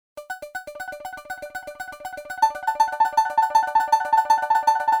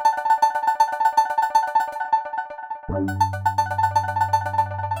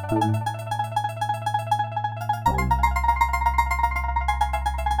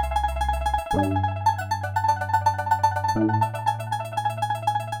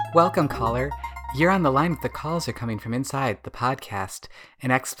Welcome, caller. You're on the line with the calls are coming from inside the podcast,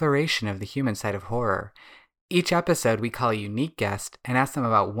 an exploration of the human side of horror. Each episode, we call a unique guest and ask them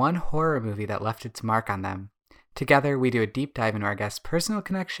about one horror movie that left its mark on them. Together, we do a deep dive into our guest's personal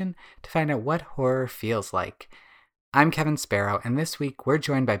connection to find out what horror feels like. I'm Kevin Sparrow, and this week we're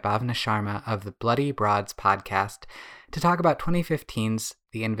joined by Bhavna Sharma of the Bloody Broads podcast to talk about 2015's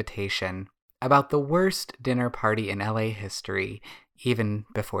The Invitation, about the worst dinner party in LA history, even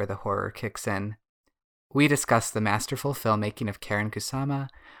before the horror kicks in. We discuss the masterful filmmaking of Karen Kusama,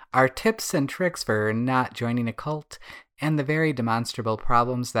 our tips and tricks for not joining a cult, and the very demonstrable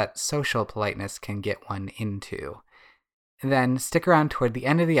problems that social politeness can get one into. Then stick around toward the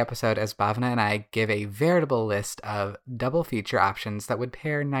end of the episode as Bhavna and I give a veritable list of double feature options that would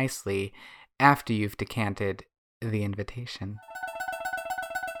pair nicely after you've decanted The Invitation.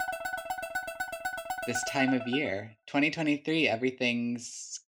 This time of year, 2023,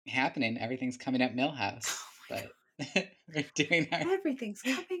 everything's happening. Everything's coming up Millhouse. But we're doing our Everything's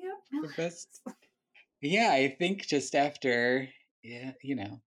coming up Millhouse. best. Yeah, I think just after,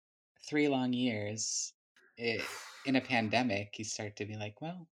 3 long years in a pandemic, you start to be like,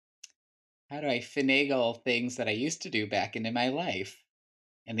 well, how do I finagle things that I used to do back into my life?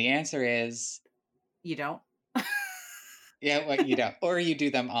 And the answer is, You don't? yeah, well, you don't. Or you do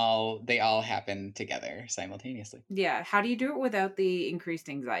them all, they all happen together simultaneously. Yeah. How do you do it without the increased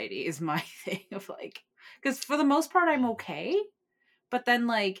anxiety is my thing of because for the most part, I'm okay. But then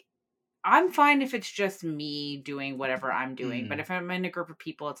I'm fine if it's just me doing whatever I'm doing. But if I'm in a group of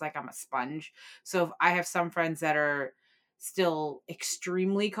people, it's like I'm a sponge. So if I have some friends that are still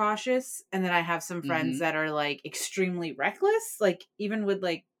extremely cautious, and then I have some friends that are extremely reckless, even with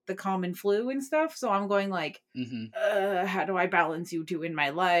the common flu and stuff. So I'm going how do I balance you two in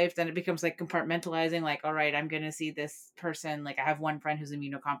my life? Then it becomes compartmentalizing, all right, I'm going to see this person. I have one friend who's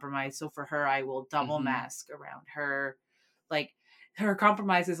immunocompromised. So for her, I will double mask around her. Her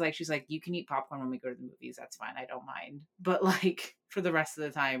compromise is she's like, you can eat popcorn when we go to the movies. That's fine. I don't mind. But for the rest of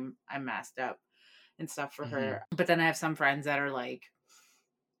the time, I'm masked up and stuff for her. But then I have some friends that are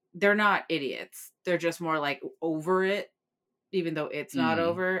they're not idiots. They're just more over it, even though it's not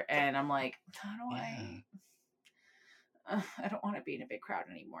over. And I'm like, how do I don't want to be in a big crowd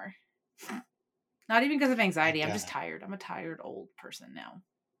anymore. Not even because of anxiety. I'm just tired. I'm a tired old person now.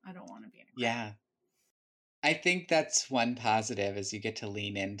 I don't want to be in a crowd. Yeah. I think that's one positive is you get to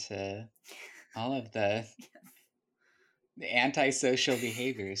lean into all of the antisocial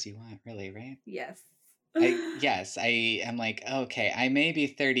behaviors you want, really, right? Yes. I am okay, I may be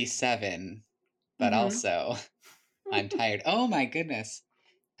 37, but also I'm tired. Oh my goodness.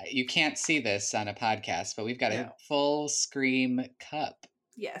 You can't see this on a podcast, but we've got a full Scream cup.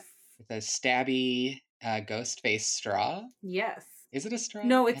 Yes. With a stabby ghost face straw. Yes. Is it a straw?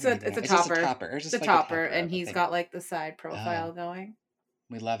 No, it's a topper. Just a topper. It's a topper, and he's got the side profile going.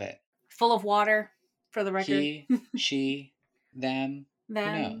 We love it. Full of water, for the record. He, she, them. Who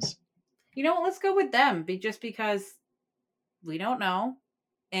knows? You know what? Let's go with them, just because we don't know,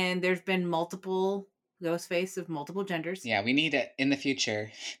 and there's been multiple Ghostface of multiple genders. Yeah, we need it in the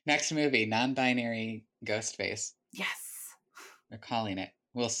future. Next movie, non-binary Ghostface. Yes. We're calling it.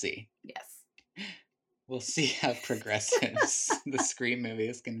 We'll see. Yes. We'll see how progressive the Scream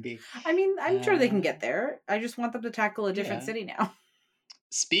movies can be. I mean, I'm sure they can get there. I just want them to tackle a different city now.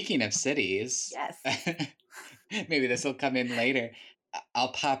 Speaking of cities, yes, maybe this will come in later.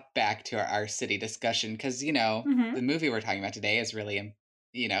 I'll pop back to our city discussion because, the movie we're talking about today is really,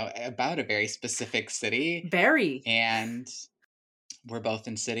 about a very specific city. Very. And we're both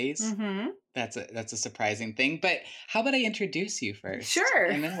in cities. That's a surprising thing. But how about I introduce you first? Sure.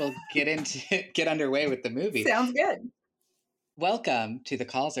 And then we'll get underway with the movie. Sounds good. Welcome to The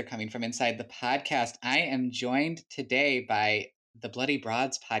Calls Are Coming From Inside the Podcast. I am joined today by the Bloody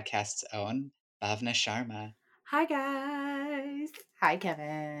Broads podcast's own Bhavna Sharma. Hi, guys. Hi,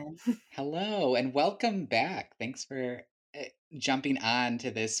 Kevin. Hello, and welcome back. Thanks for jumping on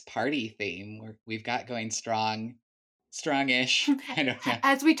to this party theme we've got going strongish. I don't know.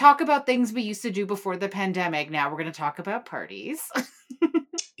 As we talk about things we used to do before the pandemic, now we're going to talk about parties.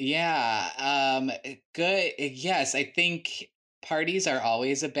 Yeah, good. Yes, I think parties are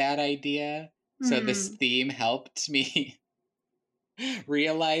always a bad idea. So this theme helped me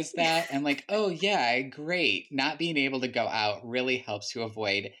realize that. I'm like, oh yeah, great. Not being able to go out really helps to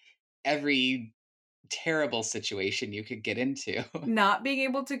avoid every terrible situation you could get into. Not being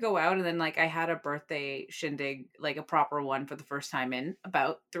able to go out, and then, like, I had a birthday shindig, like, a proper one for the first time in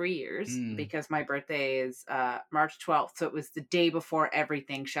about 3 years Mm, because my birthday is, March 12th, so it was the day before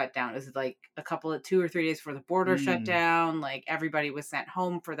everything shut down. It was, like, a couple of 2 or 3 days before the border shut mm. down, like, everybody was sent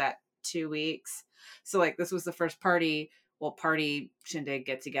home for that 2 weeks. So, like, this was the first party shindig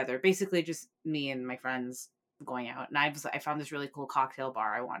get together, basically just me and my friends going out, and I found this really cool cocktail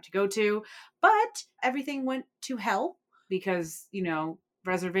bar I wanted to go to, but everything went to hell because,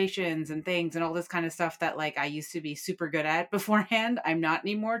 reservations and things and all this kind of stuff that like I used to be super good at beforehand. I'm not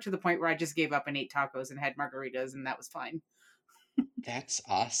anymore, to the point where I just gave up and ate tacos and had margaritas and that was fine. That's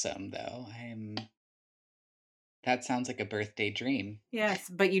awesome, though. That sounds like a birthday dream. Yes,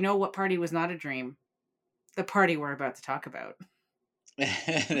 but you know what party was not a dream? The party we're about to talk about.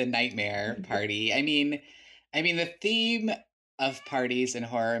 The nightmare party. I mean the theme of parties in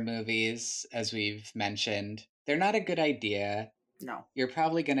horror movies, as we've mentioned, they're not a good idea. No. You're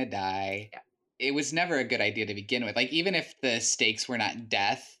probably going to die. Yeah. It was never a good idea to begin with. Like, even if the stakes were not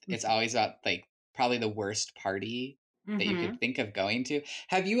death, it's always about like probably the worst party that you Mm-hmm. could think of going to.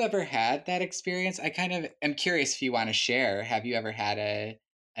 Have you ever had that experience? I kind of am curious if you want to share. Have you ever had a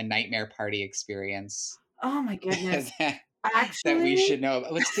nightmare party experience Oh my goodness. that that we Actually, should know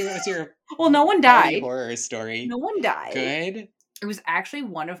about? What's your well, no one party died. horror story? No one died. Good. It was actually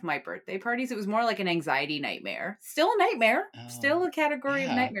one of my birthday parties. It was more like an anxiety nightmare. Still a nightmare, Oh, still a category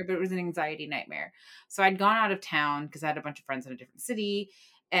of yeah. nightmare, but it was an anxiety nightmare. So I'd gone out of town because I had a bunch of friends in a different city.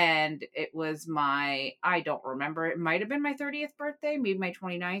 And it was I don't remember. It might have been my 30th birthday, maybe my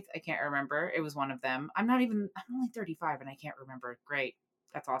 29th. I can't remember. It was one of them. I'm only 35 and I can't remember. Great.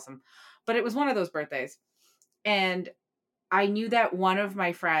 That's awesome. But it was one of those birthdays. And I knew that one of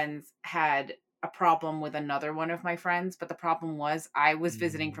my friends had a problem with another one of my friends, but the problem was I was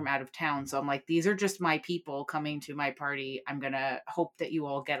visiting from Mm, out of town. So I'm like, these are just my people coming to my party. I'm going to hope that you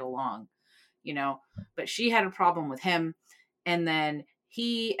all get along, you know? But she had a problem with him. And then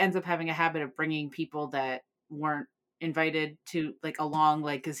he ends up having a habit of bringing people that weren't invited to like along,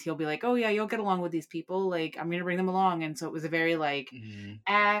 like, cause he'll be like, oh yeah, you'll get along with these people. Like, I'm going to bring them along. And so it was a very like, mm.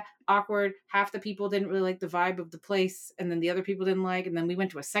 awkward. Half the people didn't really like the vibe of the place, and then the other people didn't like. And then we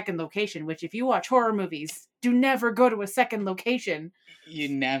went to a second location, which, if you watch horror movies, do never go to a second location. You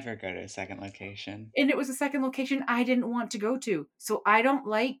never go to a second location. And it was a second location I didn't want to go to. So I don't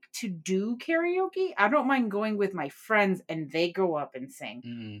like to do karaoke. I don't mind going with my friends and they go up and sing.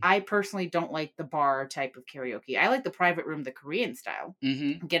 Mm. I personally don't like the bar type of karaoke. I like the private room, the Korean style.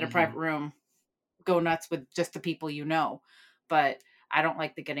 Mhm, Get a private mhm. room, go nuts with just the people you know. But I don't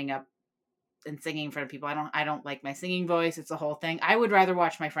like the getting up and singing in front of people. I don't like my singing voice. It's a whole thing. I would rather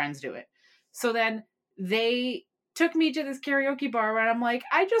watch my friends do it. So then they took me to this karaoke bar where I'm like,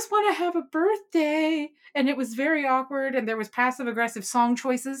 I just want to have a birthday. And it was very awkward and there was passive aggressive song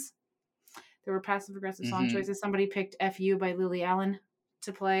choices. There were passive aggressive song Mhm. choices. Somebody picked FU by Lily Allen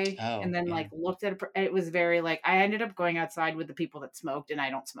to play and Oh, then like yeah. looked at it was very like I ended up going outside with the people that smoked and I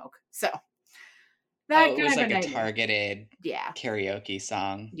don't smoke. So Oh, that it kind was of a like a nightmare. targeted Yeah. karaoke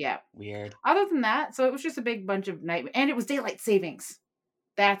song. Yeah. Weird. Other than that, so it was just a big bunch of night and it was daylight savings.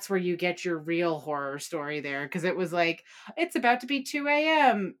 That's where you get your real horror story there because it was like, it's about to be 2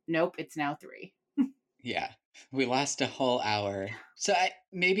 a.m. Nope, it's now 3. Yeah. We lost a whole hour. So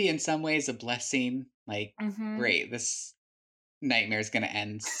maybe in some ways a blessing, like, Mm-hmm. great, this nightmare is gonna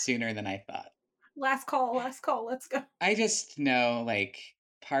end sooner than I thought. Last call, let's go. I just know, like,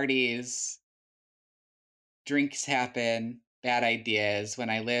 parties, drinks happen, bad ideas. When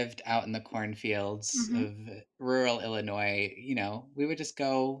I lived out in the cornfields Mm-hmm. of rural Illinois, we would just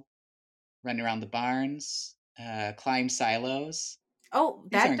go run around the barns, climb silos. Oh,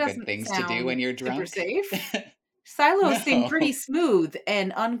 These that aren't good doesn't things to do when sound you're super drunk. safe. Silos seem pretty No. smooth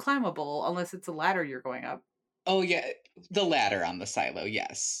and unclimbable unless it's a ladder you're going up. Oh yeah, the ladder on the silo.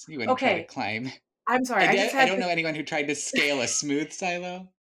 Yes, you wouldn't try to Okay, climb. I'm sorry. I I just did. I had don't this know anyone who tried to scale a smooth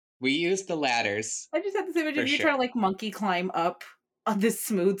silo. We used the ladders I just had this image for of you trying sure. to like monkey climb up on this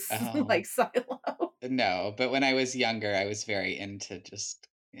smooth Oh like silo. no, but when I was younger, I was very into just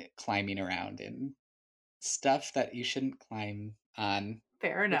climbing around in stuff that you shouldn't climb on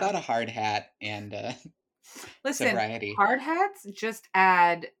Fair enough. without a hard hat and Listen, sobriety. hard hats just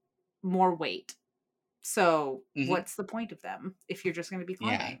add more weight. So, Hmm. what's the point of them if you're just going to be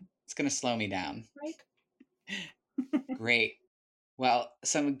Yeah, climbing, it's gonna slow me down. right? Great. Well,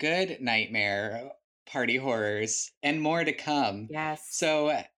 some good nightmare party horrors and more to come. Yes. So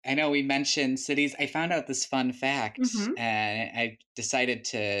I know we mentioned cities. I found out this fun fact Mhm. and I decided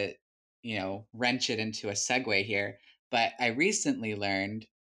to, wrench it into a segue here. But I recently learned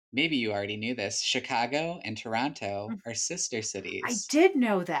maybe you already knew this, Chicago and Toronto Mm. are sister I cities. did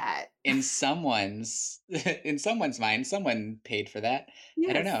know that. In someone's in someone's mind, someone paid for that.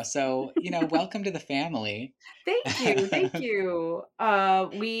 I don't Yes. know. So, welcome to the family. Thank you, thank you.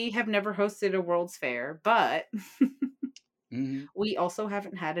 We have never hosted a World's Fair, but Mhm. we also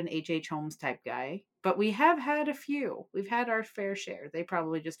haven't had an H.H. Holmes type guy, but we have had a few. We've had our fair share. They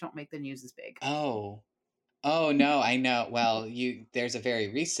probably just don't make the news as big. Oh. Oh, no, I know. Well, there's a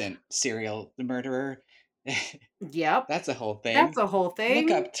very recent serial murderer. Yep, That's a whole that's thing. a whole Look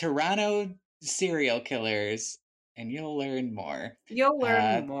thing. up Toronto serial killers and you'll learn more. You'll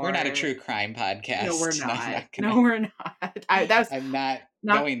learn We're not a more. true crime No, we're podcast, and I'm not. not No, gonna we're not. That's I'm not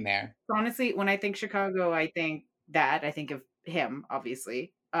not going there. honestly, when I think Chicago, I think that. I think of him,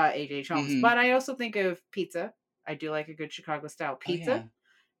 obviously, H.H. Holmes, but Mhm. I also think of pizza. I do like a good Chicago style Oh, pizza,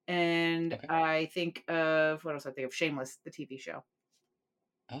 yeah. and Okay. I think of what else I think of? Shameless, the TV show.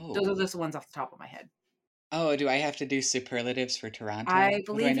 Those are Oh. just the ones off the top of my head. Oh, do I have to do superlatives for I Toronto? What do I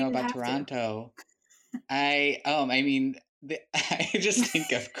believe know you about have to. Toronto? I mean, I just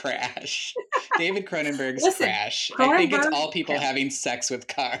think of Crash. David Cronenberg's Listen, Crash. I think it's Cronenberg all people had having sex with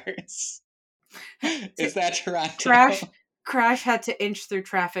cars. to Is that Crash Toronto? Crash had to inch through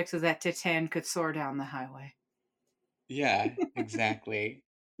traffic so that Titan could soar down the highway. Yeah, exactly.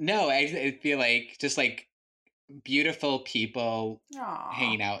 No, I feel like just like beautiful people Aw,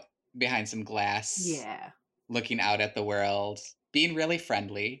 hanging out behind some glass, yeah. looking out at the world, being really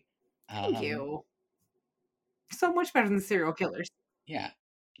friendly. Thank Um, you. So much better than serial killers. yeah.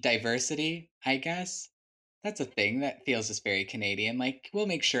 Diversity, I guess. That's a thing that feels just very Canadian. Like, we'll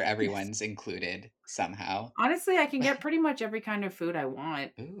make sure Yes. everyone's included somehow. Honestly, I can get pretty much every kind of food I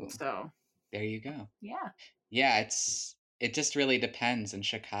want. Ooh, So, there you go. yeah. Yeah, it just really depends in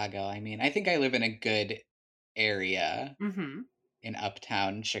Chicago. I mean, I think I live in a good area Mhm. in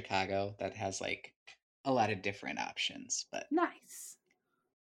uptown Chicago that has like a lot of different options, but Nice.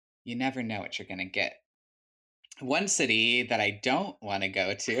 you never know what you're going to get. One city that I don't want to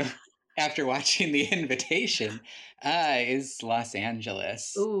go to after watching The Invitation is Los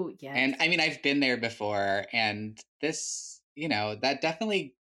Angeles. Ooh, And yes. I mean, I've been there before, and this, that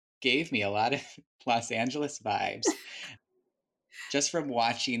definitely gave me a lot of Los Angeles vibes just from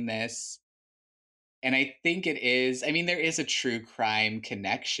watching this. And I think I mean, there is a true crime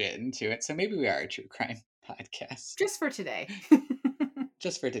connection to it. So maybe we are a true crime podcast Just for today.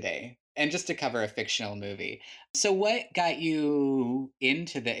 just for today and just to cover a fictional movie. So, what got you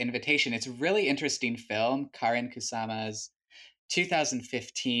into The Invitation? It's a really interesting film, Karin Kusama's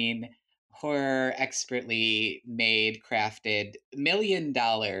 2015 horror, expertly made, crafted, $1 million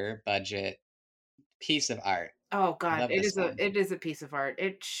budget piece of art. Oh I god, love this one. it is a piece of art.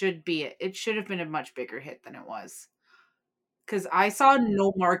 It should have been a much bigger hit than it was. Because I saw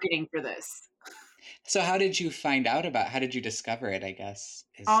no marketing for this. So, how did you discover it? I guess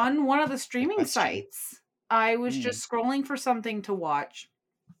is On one of the the streaming question. sites, I was Mm, just scrolling for something to watch,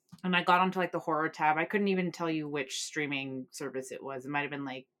 and I got onto, like, the horror tab. I couldn't even tell you which streaming service it was. It might have been,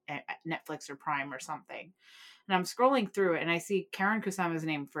 like, Netflix or Prime or something. And I'm scrolling through it, and I see Karen Kusama's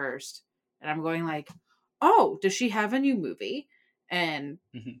name first, and I'm going like, "Oh, does she have a new movie?" And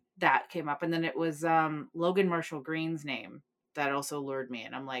mhm. that came up, and then it was, Logan Marshall Green's name that also lured me,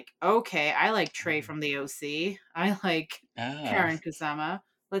 and I'm like, "Okay, I like Trey Oh. from the OC. I like Oh. Karen Kusama.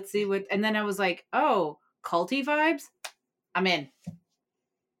 Let's see what," and then I was like, "Oh, culty vibes? I'm in.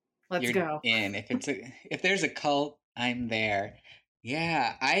 Let's You're go." in. If there's a cult, I'm there.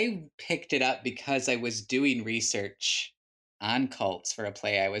 Yeah, I picked it up because I was doing research on cults for a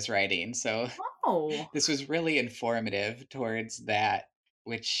play I was writing. So Oh, this was really informative towards that,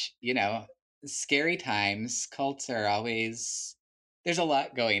 which, scary times, cults are always there's a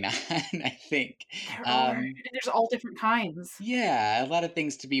lot going on, I think. there are, Um and there's all different kinds. yeah, a lot of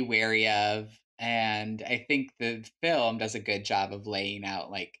things to be wary of. And I think the film does a good job of laying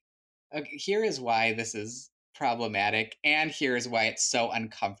out, like, okay, here is why this is problematic, and here is why it's so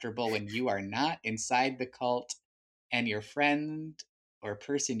uncomfortable when you are not inside the cult and your friend or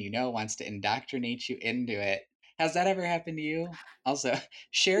person wants to indoctrinate you into it. Has that ever happened to you? Also,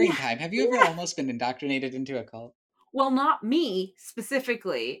 sharing Yeah, time. Have you ever yeah. almost been indoctrinated into a cult? Well, not me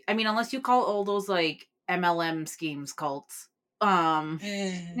specifically. I mean, unless you call all those, like, MLM schemes cults. Um,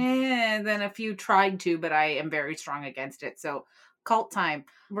 Eh, then a few tried to, but I am very strong against it. So, cult time.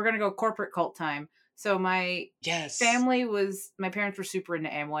 We're gonna go corporate cult time. So yes. my parents were super into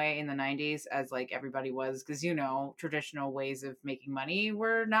Amway in the 90s, as like everybody was, because traditional ways of making money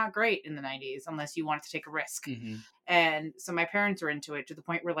were not great in the 90s unless you wanted to take a risk. Hmm. And so my parents were into it to the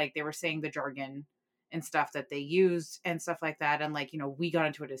point where, like, they were saying the jargon, and stuff that they used and stuff like that. And like, we got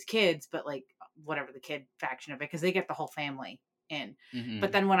into it as kids, but like whatever the kid faction of it, because they get the whole family in. But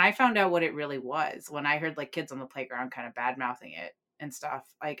Mm-hmm. then when I found out what it really was, when I heard like kids on the playground kind of bad mouthing it and stuff,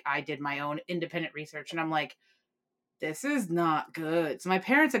 like I did my own independent research and I'm like, this is not good. So my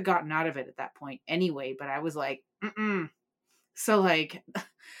parents had gotten out of it at that point anyway, but I was like, mm-mm. So like,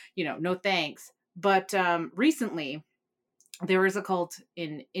 no thanks. But recently there is a cult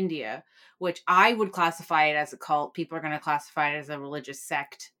in India, which I would classify it as a cult. People are going to classify it as a religious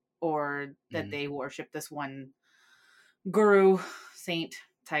sect, or that Mm-hmm. they worship this one guru, saint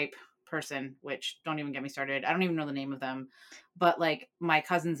type person, which don't even get me started. I don't even know the name of them. But like my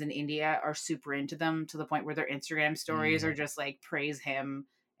cousins in India are super into them to the point where their Instagram stories are just like praise him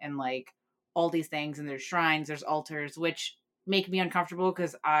and like all these things. And there's shrines, there's altars, which make me uncomfortable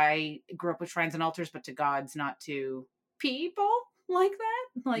because I grew up with shrines and altars, but to gods, not to people like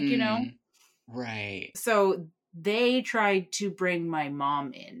that. Like, Mm-hmm. Right. so they tried to bring my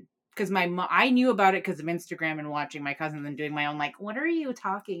mom in because my mom, I knew about it because of Instagram and watching my cousins and doing my own, like, what are you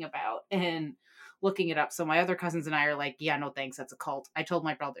talking about? And looking it up. So my other cousins and I are like, yeah, no thanks. That's a cult. I told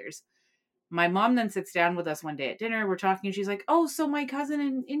my brothers. My mom then sits down with us one day at dinner. We're talking. And she's like, oh, so my cousin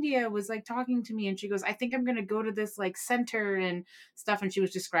in India was like talking to me. And she goes, I think I'm going to go to this like center and stuff. And she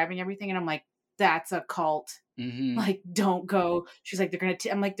was describing everything. And I'm like, that's a cult. Mm-hmm. Like, don't go. She's like,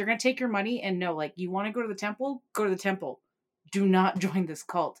 I'm like, they're gonna take your money, and no, like, you want to go to the temple, go to the temple. Do not join this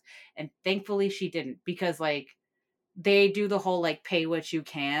cult. And thankfully she didn't, because like they do the whole like pay what you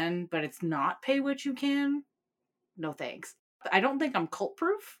can, but it's not pay what you can. No thanks. I don't think I'm cult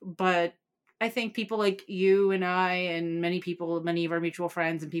proof, but I think people like you and I and many people, many of our mutual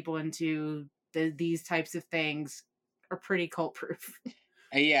friends and people into these types of things are pretty cult proof.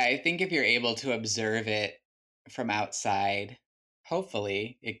 Yeah, I think if you're able to observe it from outside,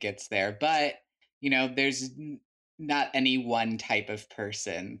 hopefully it gets there. But, there's not any one type of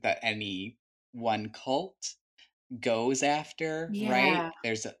person that any one cult goes after, right?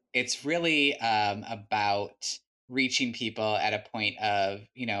 Yeah. It's really about reaching people at a point of,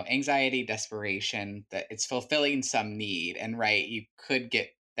 anxiety, desperation, that it's fulfilling some need. And right, you could get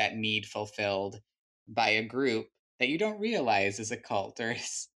that need fulfilled by a group that you don't realize is a cult or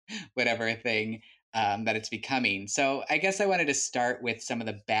is whatever thing that it's becoming. So I guess I wanted to start with some of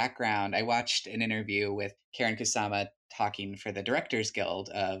the background. I watched an interview with Karen Kusama talking for the Directors Guild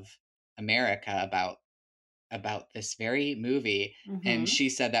of America about this very movie. And Mm-hmm. she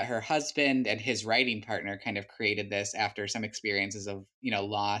said that her husband and his writing partner kind of created this after some experiences of,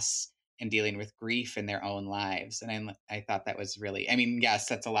 loss and dealing with grief in their own lives. And I thought that was really, I mean, yes,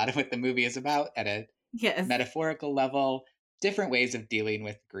 that's a lot of what the movie is about at a Yes. metaphorical level, different ways of dealing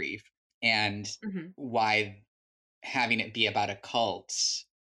with grief, and Mm-hmm. why having it be about a cult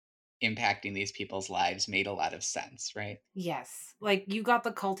impacting these people's lives made a lot of sense, right? Yes. Like you got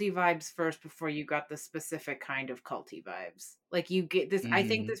the culty vibes first before you got the specific kind of culty vibes. Like you get this, I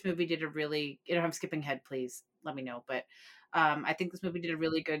think Mm-hmm. this movie did a really, I'm skipping ahead, please let me know, but I think this movie did a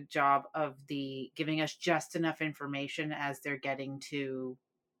really good job of the giving us just enough information as they're getting to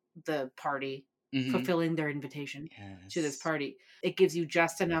the party, Mm-hmm. fulfilling their invitation to this Yes. party. It gives you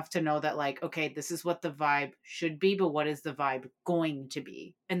just enough to know that like, okay, this is what the vibe should be, but what is the vibe going to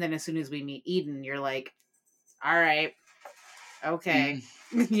be? And then as soon as we meet Eden, you're like, all right, okay,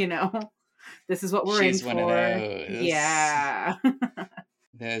 Mm. you know, this is what we're in She's one of for. those. Yeah.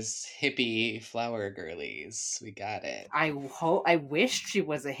 Those hippie flower girlies. We got it. I wished she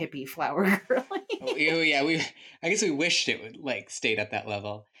was a hippie flower Oh, girly. yeah, I guess we wished it would like stayed at that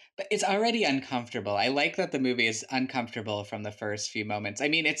level. But it's already uncomfortable. I like that the movie is uncomfortable from the first few moments. I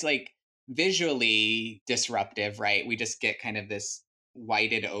mean, it's like visually disruptive, right? We just get kind of this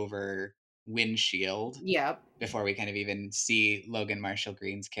whited over windshield Yep. before we kind of even see Logan Marshall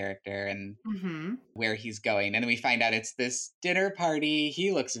Green's character and Hmm. where he's going. And then we find out it's this dinner party.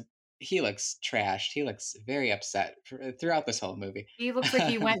 He looks trashed. He looks very upset throughout this whole movie. He looks like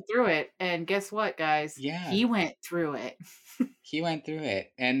he went through it, and guess what, guys? Yeah, He went through it. he went through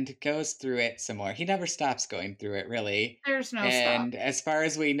it and goes through it some more. He never stops going through it, really. There's no stop. And as far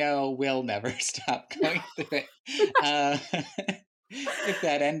as we know, will never stop going through it. Uh, if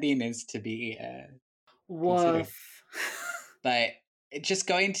that ending is to be considered. Woof. But just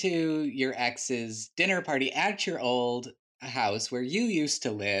going to your ex's dinner party at your old house where you used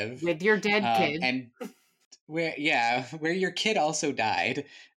to live, With your dead kid. and where, yeah, where your kid also died.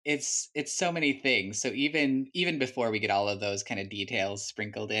 It's so many things. So even before we get all of those kind of details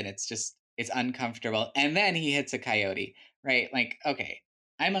sprinkled in, it's uncomfortable. And then he hits a coyote, right? Like, okay,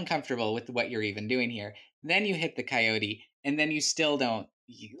 I'm uncomfortable with what you're even doing here. Then you hit the coyote, and then you still don't.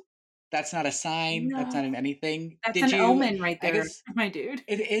 That's not a sign. That's No. not an anything. That's Did an you? omen right I there, guess my dude.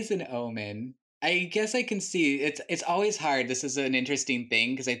 it is an omen. I guess I can see it's always hard. This is an interesting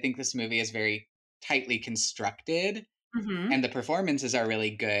thing because I think this movie is very tightly constructed Mhm. and the performances are really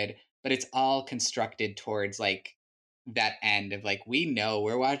good, but it's all constructed towards like that end of like we know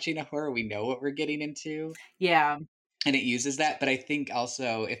we're watching a horror, we know what we're getting into, Yeah. and it uses that. But I think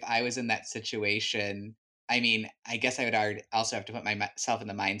also if I was in that situation, I mean, I guess I would also have to put myself in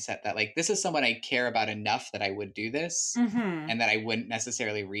the mindset that like this is someone I care about enough that I would do this, Mhm. and that I wouldn't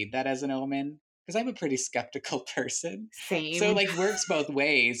necessarily read that as an omen because I'm a pretty skeptical person. So it, Same. like works both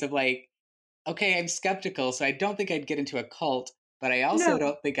ways of like, okay, I'm skeptical, so I don't think I'd get into a cult, but I also No.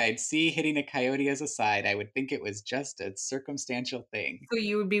 don't think I'd see hitting a coyote as a side. I would think it was just a circumstantial thing. So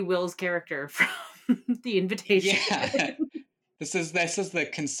you would be Will's character from The Invitation. Yeah. This is the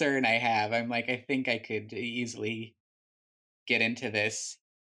concern I have. I'm like, I think I could easily get into this.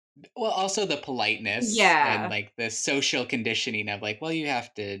 Well, also the politeness and Yeah. like the social conditioning of like, well, you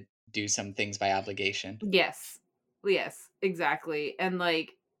have to do some things by obligation. Yes. Yes, exactly. And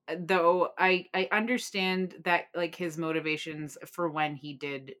like though I understand that like his motivations for when he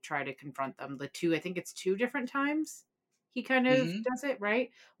did try to confront them, the two I think it's two different times he kind of Hmm. does it,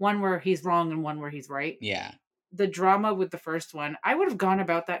 right? One where he's wrong and one where he's right. Yeah. The drama with the first one, I would have gone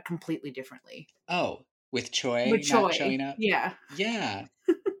about that completely differently. Oh, with With Choi not Choi. showing up. Yeah. Yeah,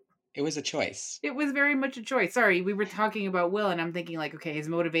 it was a choice. It was very much a choice. Sorry, we were talking about Will, and I'm thinking like, okay, his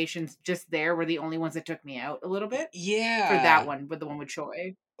motivations just there were the only ones that took me out a little bit for that Yeah, one, with the one with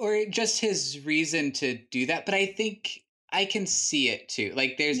Choi. or just his reason to do that. But I think I can see it too.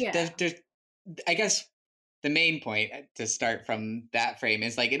 Like, Yeah. there's I guess the main point to start from that frame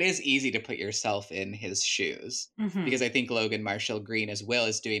is like it is easy to put yourself in his shoes because Mhm. I think Logan Marshall Green as Will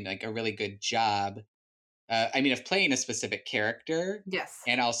is doing like a really good job. I mean, of playing a specific character Yes.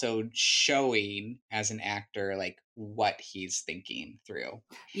 and also showing as an actor like what he's thinking through.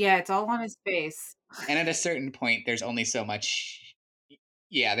 Yeah, it's all on his face. And at a certain point, there's only so much.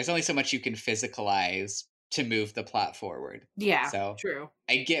 Yeah, there's only so much you can physicalize to move the plot forward. Yeah, So true.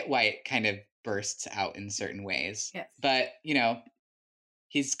 I get why it kind of bursts out in certain ways. Yes. But,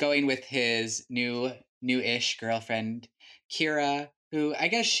 he's going with his new-ish girlfriend, Kira, who I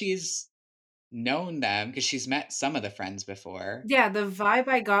guess she's known them because she's met some of the friends before. Yeah, the vibe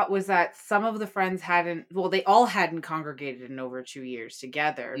I got was that some of the friends hadn't well, they all hadn't congregated in over 2 years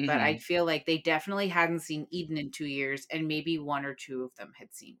together, but I Hmm. feel like they definitely hadn't seen Eden in 2 years, and maybe 1 or 2 of them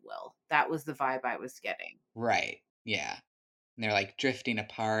had seen Will. That was the vibe I was getting. Right. Yeah. And they're like drifting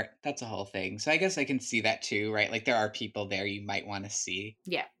apart. That's a whole thing. So I guess I can see that too, right? Like there are people there you might want to see.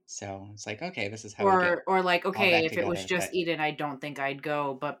 Yeah. So it's like, okay, this is how we get Or like, all okay, back if it was together. just But Eden, I don't think I'd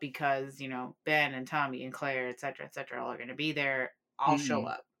go, but because, Ben and Tommy and Claire, et cetera, all are gonna be there, I'll show mhm.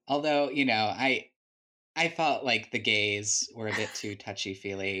 up. Although, I felt like the gays were a bit too touchy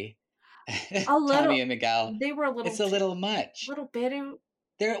feely. A Tommy little and Miguel, they were a it's little a too little much. little bit of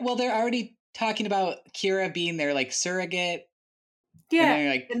They're already talking about Kira being their like surrogate, and yeah, they're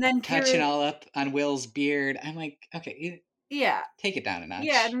like and then touching Kira all up on Will's beard. I'm like, okay, yeah. take it down a Yeah, and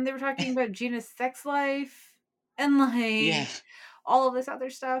notch. then they were talking about Gina's sex life and, Yeah. like, all of this other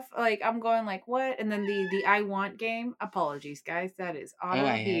stuff, like, I'm going like, "What?" And then the I Want game apologies, guys, that is Oh,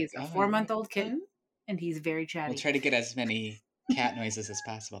 Otto. He's a is that right? four-month-old Oh, kitten, and he's very we'll chatty. try to get as many cat noises as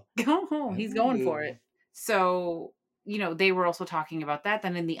possible. Oh, he's going for it. Ooh. So, they were also talking about that,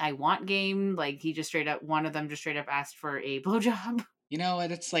 then in the I Want game, like, he just straight up one of them just straight up asked for a blowjob, You know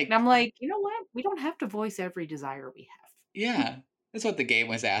what? It's and I'm like, like, "You know what? We don't have to voice every desire we have." yeah, that's what the game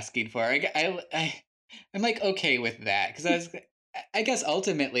was asking for. I'm like okay with that because I guess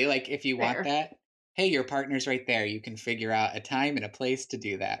ultimately, like, if you want Fair. that, hey, your partner's right there. You can figure out a time and a place to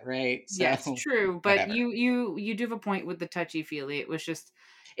do that, right? Yes, So, true, but whatever. you do have a point with the touchy-feely, it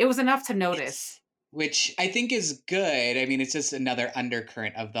was enough to notice. It's which I think is good. I mean, it's just another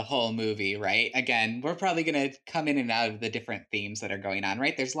undercurrent of the whole movie, right? Again, we're probably going to come in and out of the different themes that are going on,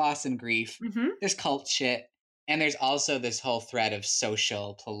 right? There's loss and grief, Mhm. there's cult shit, and there's also this whole thread of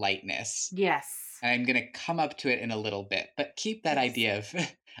social politeness. Yes. And I'm going to come up to it in a little bit, but keep that Yes. idea of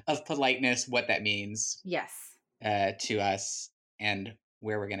of politeness, what that means, Yes. to us and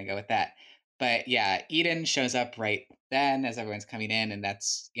where we're going to go with that. But yeah, Eden shows up right then as everyone's coming in, and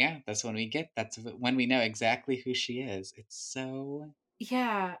that's when when we know exactly who she is. It's so.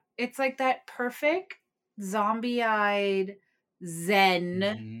 Yeah, it's like that perfect zombie-eyed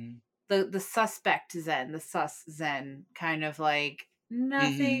zen, Mhm. the suspect zen, the sus zen, kind of like, Mhm.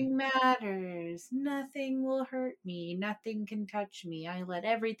 "Nothing matters, nothing will hurt me, nothing can touch me, I let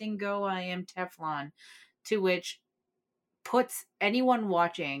everything go, I am Teflon," to which puts anyone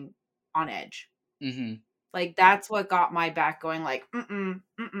watching on edge. Mm-hmm. Like, that's what got my back going, like,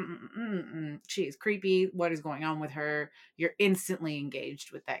 she's creepy. What is going on with her? You're instantly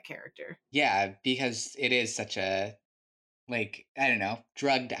engaged with that character. Yeah, because it is such a, like, I don't know,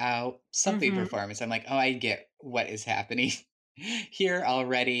 drugged out something Mhm. performance. I'm like, oh, I get what is happening here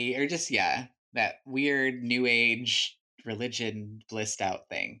already. Or just, yeah, that weird new age religion blissed out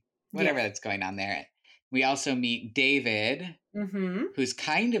thing. Yes. Whatever that's going on there. We also meet David, Mhm. who's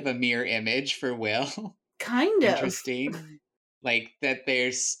kind of a mirror image for Will. Kind of. Interesting. Like that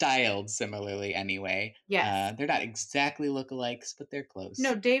they're styled similarly anyway. Yes. They're not exactly lookalikes, but they're No, close.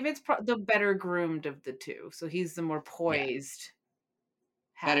 David's the better groomed of the two, so he's the more Yeah, poised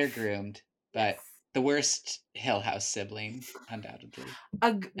better half. groomed, Yes. but the worst Hill House sibling, undoubtedly.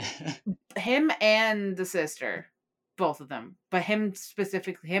 Him and the sister, both of them, but him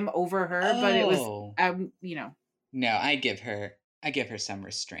specifically, him over her. But it was, Oh you know, no, I give her some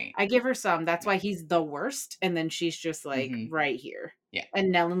restraint. I give her some. That's Yeah. why he's the worst, and then she's just like Mm-hmm. right here. Yeah.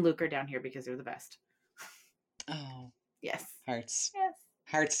 And Nell and Luke are down here because they're the best. Oh, Yes. hearts, Yes.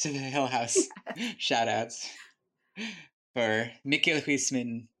 hearts to the Hill House. Shout outs for Mikkel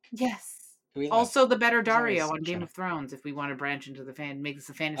Huisman, Yes. who we love. Also, the better He's Dario always on Game shout of out. Thrones. If we want to branch into the make this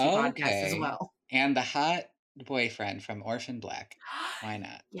a fantasy podcast as Okay, well. and the hot boyfriend from Orphan Black. Why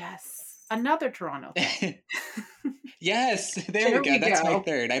not? Yes. Another Toronto thing. Yes, there we There go. we That's my go.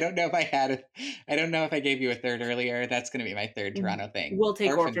 third. I don't know if I had it. I don't know if I gave you a third earlier. That's going to be my third Toronto thing. We'll take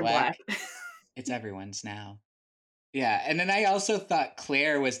Orphan Orphan Black. Black. It's everyone's now. Yeah, and then I also thought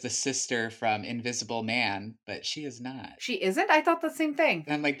Claire was the sister from Invisible Man, but she is not. She isn't? I thought the same thing.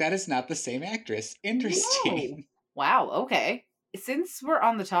 And I'm like, that is not the same actress. No. Interesting. Wow, okay. Since we're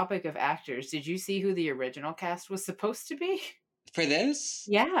on the topic of actors, did you see who the original cast was supposed to be? For this?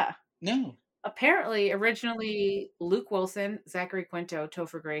 Yeah. No. Apparently, originally Luke Wilson, Zachary Quinto,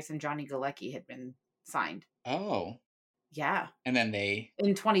 Topher Grace, and Johnny Galecki had been signed. Oh. Yeah. And then they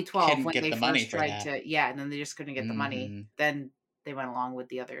In 2012 couldn't when get they the money first for tried that. to, yeah, and then they just couldn't get the money. Mm-hmm. Then they went along with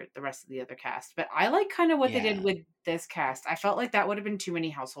the rest of the other cast. But I like kind of what they did Yeah. with this cast. I felt like that would have been too many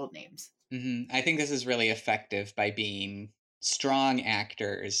household names. Mm-hmm. I think this is really effective by being strong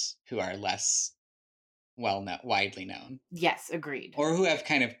actors who are less widely known, Yes, agreed. or who have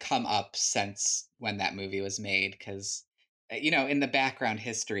kind of come up since when that movie was made. Because, in the background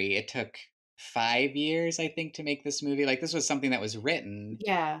history, it took 5 years, I think, to make this movie. Like, this was something that was written,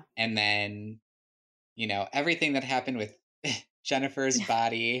 Yeah. and then, everything that happened with Jennifer's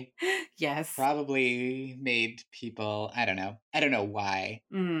body Yes. probably made people, I don't know why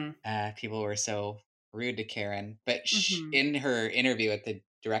Mm. people were so rude to Karen. But Hmm. in her interview at the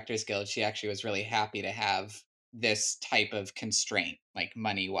Directors Guild, she actually was really happy to have this type of constraint, like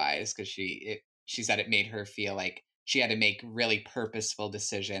money wise, because she said it made her feel like she had to make really purposeful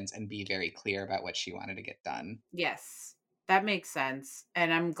decisions and be very clear about what she wanted to get done. Yes. That makes sense.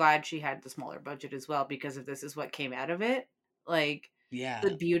 And I'm glad she had the smaller budget as well, because if this is what came out of it, like the Yeah.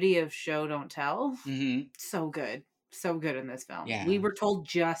 beauty of show don't tell. Mm-hmm. So good. So good in this film. We Yeah. were told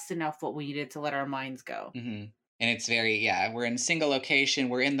just enough what we needed to let our minds go. Mm-hmm. And it's very, yeah, we're in single location,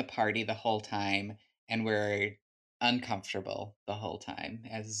 we're in the party the whole time, and we're uncomfortable the whole time,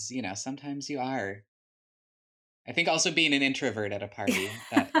 as sometimes you are. I think also being an introvert at a party,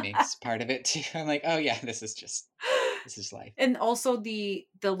 that makes part of it too. I'm like, oh yeah, this is life. And also the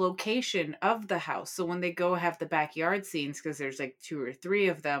location of the house. So when they go have the backyard scenes, because there's like 2 or 3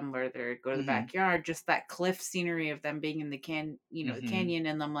 of them where they go to the Mm-hmm. backyard, just that cliff scenery of them being in the the Mm-hmm. canyon,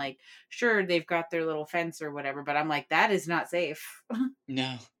 and I'm like, sure, they've got their little fence or whatever, but I'm like, that is not safe.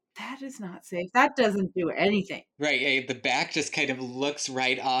 No. That is not safe. That doesn't do anything. Right. The back just kind of looks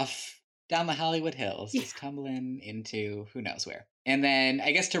right off down the Hollywood Hills, Yeah. just tumbling into who knows where. And then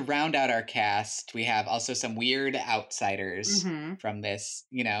I guess to round out our cast, we have also some weird outsiders Mm-hmm. from this,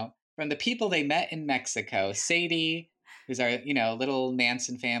 from the people they met in Mexico. Sadie, who's our, little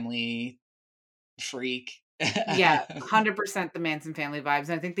Manson family freak. Yeah, 100% the Manson family vibes.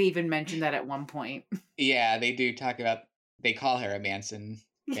 And I think they even mentioned that at one point. Yeah, they do talk about, they call her a Manson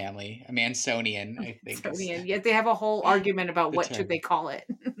family, a Mansonian, I think So is yet they have a whole argument about the what should term. they call it.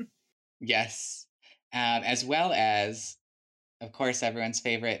 Yes. As well as, of course, everyone's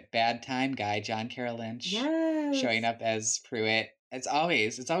favorite bad time guy, John Carroll Lynch, showing Yes. up as Pruitt. It's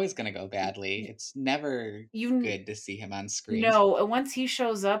always going to go badly. It's never You good to see him on screen. No, and once he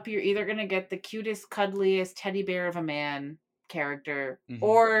shows up, you're either gonna get the cutest, cuddliest teddy bear of a man character, Hmm.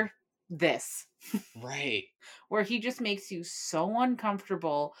 or this, Right. where he just makes you so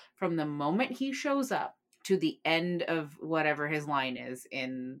uncomfortable from the moment he shows up to the end of whatever his line is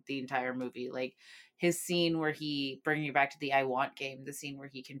in the entire movie. Like his scene where he, bringing you back to the I Want game, the scene where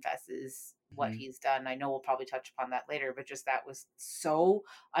he confesses what Mhm. he's done. I know we'll probably touch upon that later, but just that was so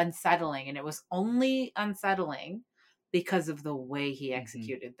unsettling. And it was only unsettling because of the way he Mhm.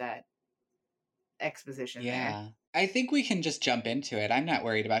 executed that exposition there. Yeah. I think we can just jump into it. I'm not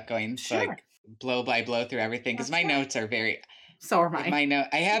worried about going Sure. like blow by blow through everything because Let's my try. notes are very So am I. my note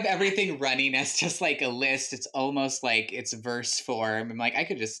I have everything running as just like a list. It's almost like it's verse form. I'm like, I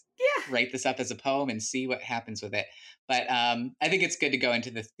could just Yeah. write this up as a poem and see what happens with it. But I think it's good to go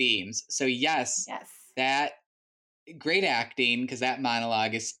into the themes. So yes, Yes. that great acting because that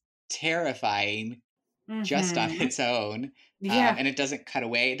monologue is terrifying just on Mm-hmm. its own. Yeah. And it doesn't cut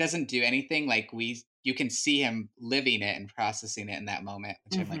away. It doesn't do anything. Like you can see him living it and processing it in that moment,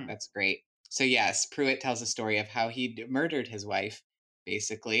 which I'm like, Mm-hmm. that's great. So yes, Pruitt tells a story of how he murdered his wife,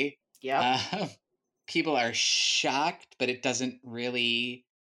 basically. Yep. Uh, people are shocked, but it doesn't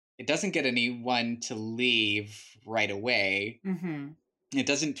get anyone to leave right away. Mm-hmm. It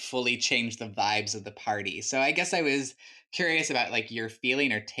doesn't fully change the vibes of the party. So I guess I was curious about like your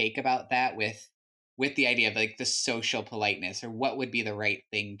feeling or take about that with the idea of like the social politeness or what would be the right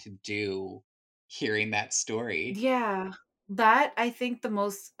thing to do hearing that story. Yeah. That, I think, the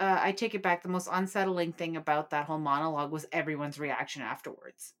most I take it back, the most unsettling thing about that whole monologue was everyone's reaction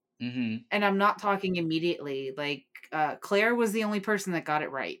afterwards. Mhm. And I'm not talking immediately. Like, Claire was the only person that got it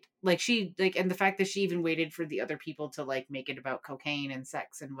right. Like, she like, and the fact that she even waited for the other people to like make it about cocaine and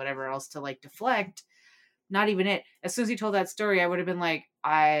sex and whatever else to like deflect. Not even it. As soon as he told that story, I would have been like,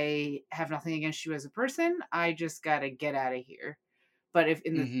 I have nothing against you as a person. I just gotta get out of here. But if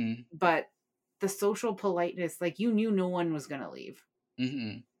in the Mhm. but the social politeness, like, you knew no one was gonna leave.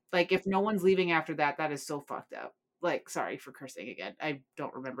 Mhm. Like, if no one's leaving after that, that is so fucked up. Like, sorry for cursing again. I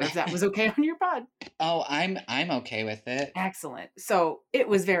don't remember if that was okay on your pod. Oh, I'm okay with it. Excellent. So, it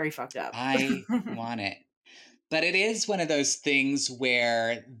was very fucked up. I want it. But it is one of those things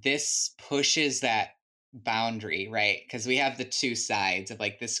where this pushes that boundary, right? Because we have the two sides of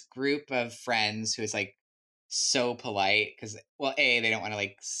like this group of friends who is like so polite because, well, A, they don't want to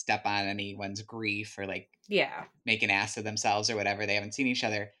like step on anyone's grief or like Yeah. make an ass of themselves or whatever. They haven't seen each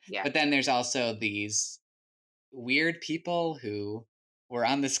other. Yeah. But then there's also these weird people who were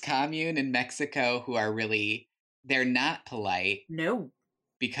on this commune in Mexico who are really, they're not polite No.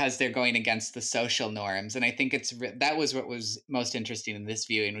 because they're going against the social norms. And I think that was what was most interesting in this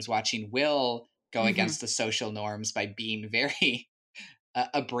viewing was watching Will go Mhm. against the social norms by being very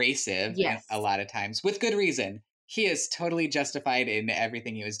abrasive and a Yes. lot of times with good reason. He is totally justified in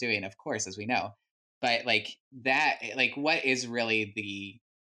everything he was doing, of course, as we know. But like that, like what is really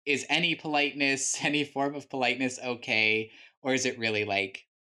is any politeness, any form of politeness okay? Or is it really like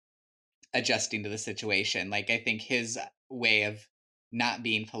adjusting to the situation? Like I think his way of not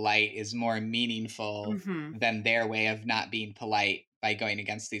being polite is more meaningful Mhm. than their way of not being polite by going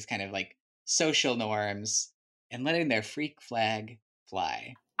against these kind of like social norms and letting their freak flag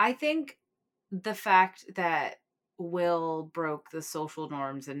fly. I think the fact that Will broke the social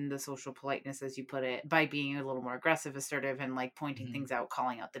norms and the social politeness, as you put it, by being a little more aggressive, assertive, and like pointing Mhm. things out,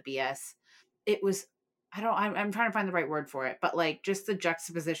 calling out the BS. It was, I'm trying to find the right word for it, but like just the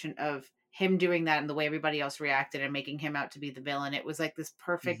juxtaposition of him doing that and the way everybody else reacted and making him out to be the villain. It was like this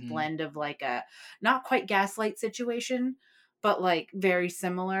perfect Mhm. blend of like a not quite gaslight situation, but like very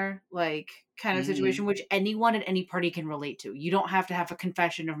similar, like kind of situation, Mhm. which anyone at any party can relate to. You don't have to have a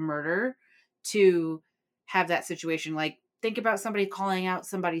confession of murder to have that situation. Like, think about somebody calling out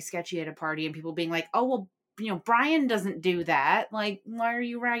somebody sketchy at a party and people being like, oh, well, Brian doesn't do that. Like, why are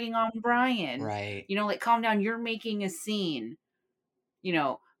you ragging on Brian? Right. Like, calm down. You're making a scene.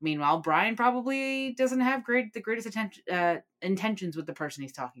 Meanwhile, Brian probably doesn't have the greatest intentions with the person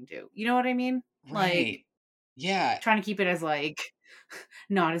he's talking to. You know what I mean? Like, Right. Yeah. trying to keep it as like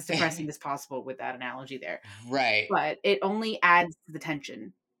not as depressing as possible with that analogy there, Right. but it only adds to the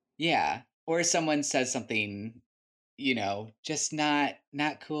tension. Yeah. Or someone says something, just not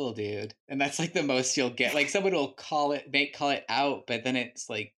cool, dude. And that's like the most you'll get. Like someone will call it out, but then it's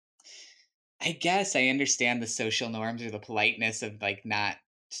like I guess I understand the social norms or the politeness of like not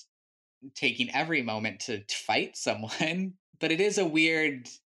taking every moment to fight someone, but it is a weird,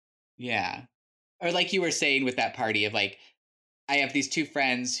 yeah. Or like you were saying with that party of like I have these two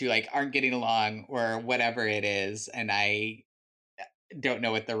friends who like aren't getting along or whatever it is, and I don't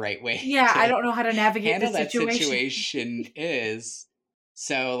know what the right way Yeah, I to don't know how to navigate handle this that situation. situation is.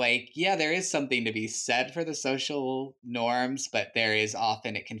 So like yeah, there is something to be said for the social norms, but there is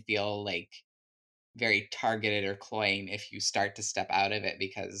often it can feel like very targeted or cloying if you start to step out of it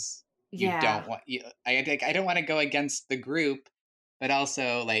because you Yeah. don't want you I don't want to go against the group, but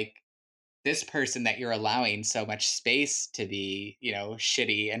also like this person that you're allowing so much space to be,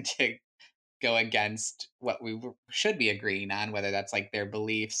 shitty and to go against what we should be agreeing on, whether that's like their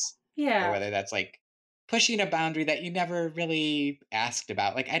beliefs or Yeah. whether that's like pushing a boundary that you never really asked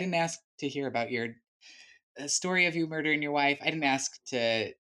about. Like, I didn't ask to hear about your story of you murdering your wife. I didn't ask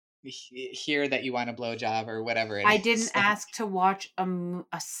to hear that you want a blowjob or whatever it I is. didn't Like, ask to watch a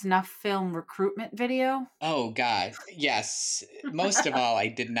snuff film recruitment video. oh God, yes. Most of all, I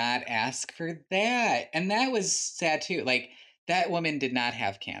did not ask for that, and that was sad too. Like, that woman did not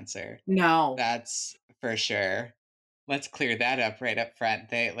have cancer. No. That's for sure. Let's clear that up right up front.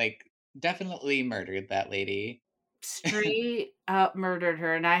 They like definitely murdered that lady. Straight up murdered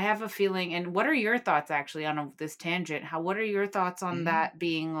her, and I have a feeling and what are your thoughts actually on this tangent? What are your thoughts on Mhm. that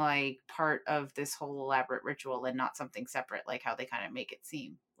being, like, part of this whole elaborate ritual and not something separate, like how they kinda make it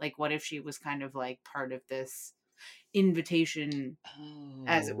seem? Like, what if she was kind of, like, part of this invitation,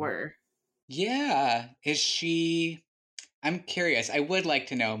 as it Oh, were? yeah. Is she? I'm curious. I would like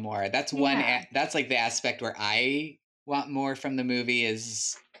to know more. That's one. Yeah. That's like the aspect where I want more from the movie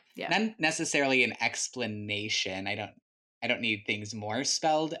is Yeah. not necessarily an explanation. I don't need things more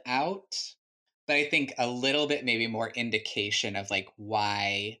spelled out, but I think a little bit maybe more indication of like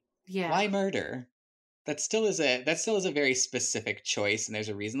Yeah. why murder. That still is a very specific choice, and there's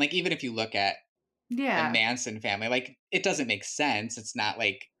a reason. Like, even if you look at the Yeah. Manson family, like, it doesn't make sense. It's not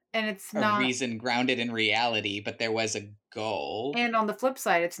like And it's a not reason grounded in reality, but there was a goal. and on the flip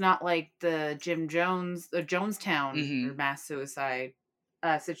side, it's not like the Jonestown or Mhm. mass suicide,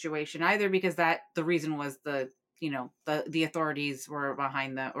 situation either because the reason was the authorities were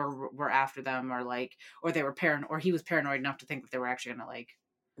behind them or were after them or, like or they were paranoid or he was paranoid enough to think that they were actually gonna, like,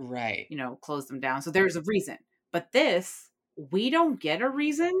 Right. close them down, so there's a reason. But this, we don't get a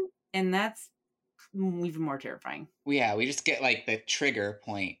reason, and that's even more terrifying. Well, yeah, we just get, like, the trigger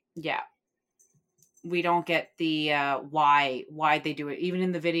point. Yeah. We don't get the why they do it. Even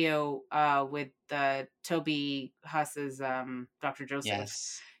in the video with Toby Huss's Dr. Joseph,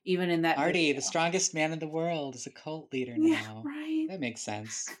 Yes. even in that video. Marty, the strongest man in the world, is a cult leader Yeah, now. right. That makes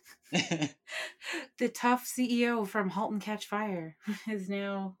sense. The tough CEO from *Halt and Catch Fire* is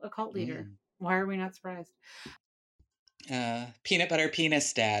now a cult leader. Mm. Why are we not surprised? Peanut Butter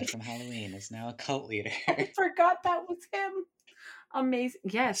Penis Dad from Halloween is now a cult leader. I forgot that was him. Amazing.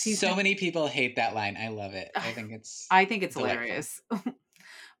 Yes, he's So many people hate that line. I love it. I think it's I think it's delightful. hilarious.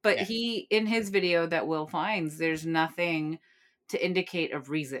 But Yeah. he in his video that Will finds, there's nothing to indicate a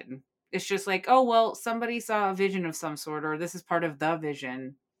reason. It's just like, "Oh, well, somebody saw a vision of some sort, or this is part of the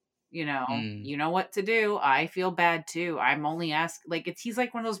vision. Mm. You know what to do. I feel bad too. I'm only like he's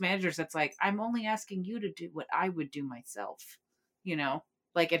like one of those managers that's like, I'm only asking you to do what I would do myself. You know,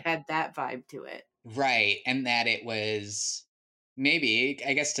 like it had that vibe to it. Right, and that it was maybe,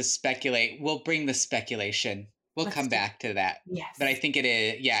 I guess, to speculate, we'll bring the speculation. We'll Let's come do back to that. But I yes. think it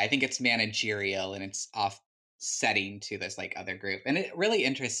is, yeah, I think it's managerial and it's offsetting to this like other group. And it really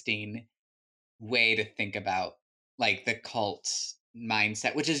interesting way to think about like the cult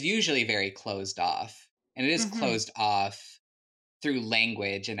mindset, which is usually very closed off. And it is Mhm. closed off through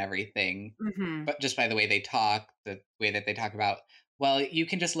language and everything, Mhm. but just by the way they talk, the way that they talk about, well, you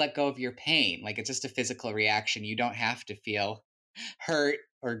can just let go of your pain. Like, it's just a physical reaction. You don't have to feel hurt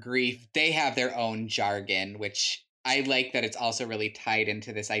or grief. They have their own jargon, which I like that it's also really tied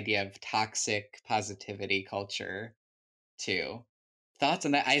into this idea of toxic positivity culture too. Thoughts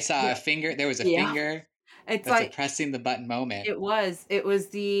on that? I saw Yeah. a finger. There was a Yeah. finger. It's That's a like pressing the button moment.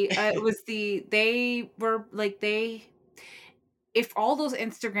 they were like they if all those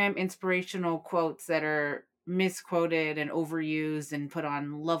Instagram inspirational quotes that are misquoted and overused and put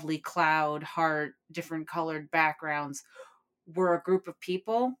on lovely cloud, heart, different colored backgrounds were a group of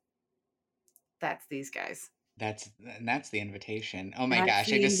people, that's these guys. That's the invitation. Oh my That's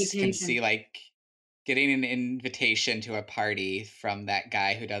gosh, I the just can invitation. see like getting an invitation to a party from that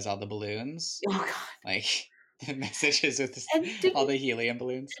guy who does all the balloons. Oh god. Like the messages with And all didn't the helium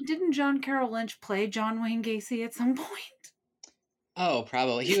balloons. didn't John Carroll Lynch play John Wayne Gacy at some point? Oh,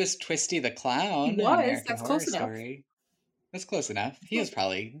 probably. He was Twisty the He Clown in was. American That's Horror close enough. Story. That's close enough. He was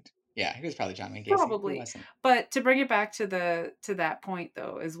probably, yeah, he was probably John Wayne Gacy. Who Probably. wasn't? But to bring it back to that point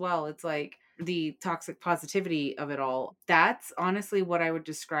though as well, it's like the toxic positivity of it all. That's honestly what I would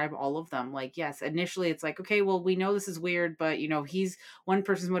describe all of them. Like, yes, initially it's like, okay, well, we know this is weird, but he's one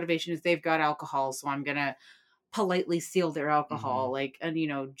person's motivation is they've got alcohol, so I'm gonna politely steal their alcohol. Hmm. Like,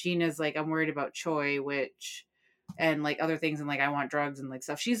 and Gina's like, I'm worried about Choi, which and like other things, and like I want drugs and like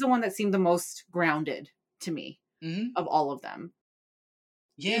stuff. She's the one that seemed the most grounded to me Hmm. of all of them,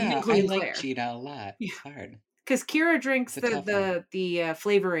 even Yeah, I including like Claire. Gina a lot. It's hard. because Kira drinks It's a tough one. the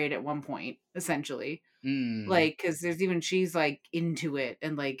Flavorade at one point, essentially. Mm. Like, because there's even she's like into it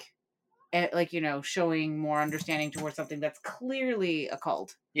and like showing more understanding towards something that's clearly a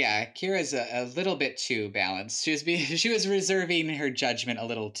cult. Yeah, Kira's a little bit too balanced. She was reserving her judgment a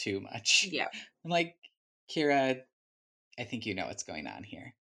little too much. Yeah. I'm like, Kira, I think you know what's going on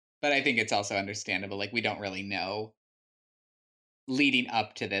here. But I think it's also understandable. Like, we don't really know leading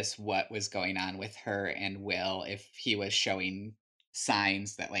up to this what was going on with her and Will, if he was showing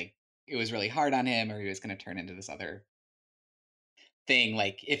signs that like it was really hard on him, or he was going to turn into this other thing,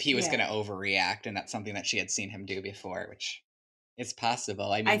 like if he was going Yeah. to overreact. And that's something that she had seen him do before, which is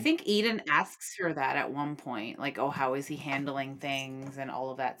possible. I I mean, think Eden asks her that at one point, like, "Oh, how is he handling things?" and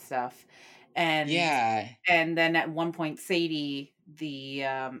all of that stuff. And yeah. and then at one point Sadie, the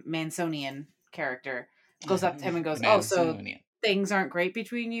Mansonian character, goes up to him and The goes, "Oh, so Manzonian. things aren't great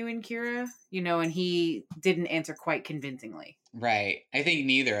between you and Kira?" And he didn't answer quite convincingly. Right. I think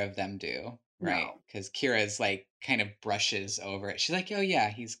neither of them do. Right. No. Because Kira's like kind of brushes over it. She's like, oh, yeah,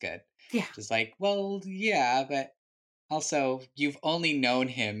 he's good. Yeah. Just like, well, yeah, but also, you've only known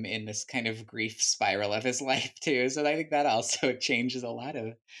him in this kind of grief spiral of his life, too. So I think that also changes a lot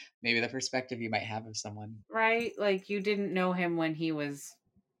of maybe the perspective you might have of someone. Right? Like you didn't know him when he was,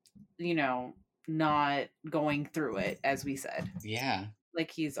 you know, not going through it, as we said. Yeah.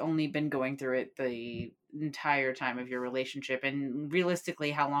 Like he's only been going through it the entire time of your relationship. And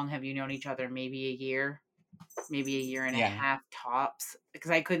realistically, how long have you known each other? Maybe a year, maybe a year and a Yeah. half tops.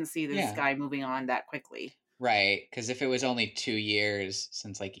 Because I couldn't see this Yeah. guy moving on that quickly. Right. Because if it was only 2 years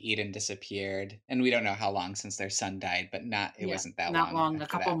since like Eden disappeared, and we don't know how long since their son died, but it Yeah. wasn't that Not long long, a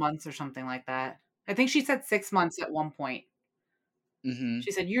after couple that. months or something like that. I think she said 6 months at one point. Mm-hmm.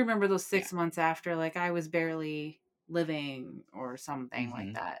 She said, "You remember those Yeah. 6 months after, like I was barely living or something like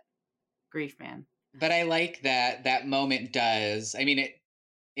Mm-hmm. that." Grief, man. But I like that that moment does. I mean,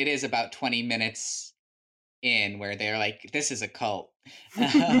 it is about 20 minutes in where they're like, this is a cult.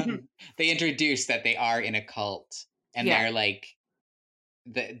 They introduce that they are in a cult, and Yeah. they're like,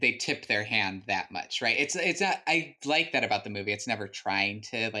 they tip their hand that much, right? It's not. I like that about the movie. It's never trying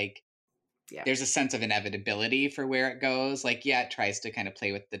to like. Yeah. There's a sense of inevitability for where it goes. Like, yeah, it tries to kind of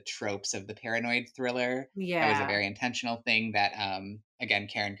play with the tropes of the paranoid thriller. That was a Yeah. very intentional thing that, again,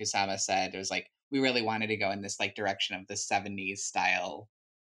 Karen Kusama said. It was like, we really wanted to go in this like direction of the 70s style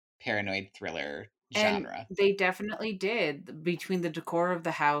paranoid thriller And genre. they definitely did, between the decor of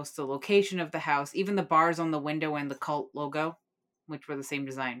the house, the location of the house, even the bars on the window and the cult logo, which were the same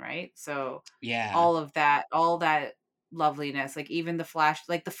design, right? So Yeah. all that loveliness, like even the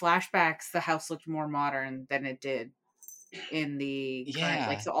flashbacks, the house looked more modern than it did in the current,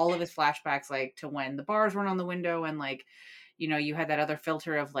 like, Yeah. so all of his flashbacks, like to when the bars weren't on the window, and like, you had that other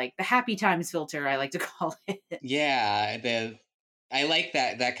filter of like the happy times filter, I like to call it. Yeah. I like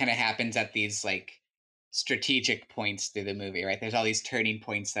that that kind of happens at these like strategic points through the movie, right? There's all these turning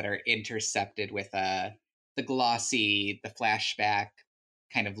points that are intercepted with the glossy, the flashback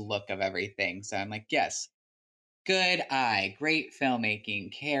kind of look of everything. So I'm like, yes, good eye, great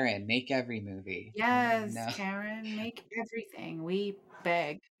filmmaking. Karen, make every movie. Yes, No. Karen, make everything, we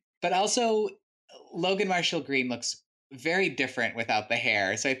beg. But also Logan Marshall Green looks very different without the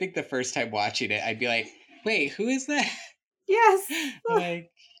hair. So I think the first time watching it, I'd be like, wait, who is that? Yes. Like,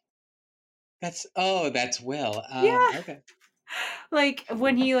 that's Will. Yeah. Okay. Like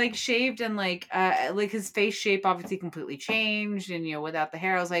when he like shaved and like his face shape obviously completely changed, and without the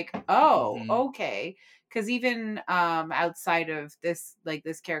hair, I was like, "Oh, Hmm. okay." Cuz even outside of this, like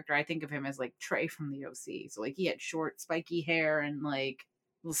this character, I think of him as like Trey from the OC. So like he had short spiky hair and like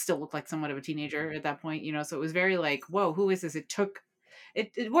still looked like somewhat of a teenager at that point. So it was very like, "Whoa, who is this?"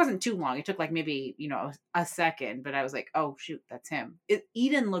 It wasn't too long. It took like maybe, a second, but I was like, "Oh shoot, that's him."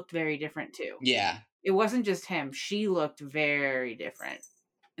 Eden looked very different too. Yeah, It wasn't just him. She looked very different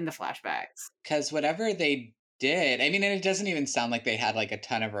in the flashbacks. because whatever they did, I mean, and it doesn't even sound like they had like a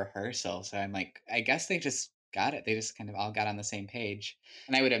ton of rehearsal. So I'm like, I guess they just got it. They just kind of all got on the same page.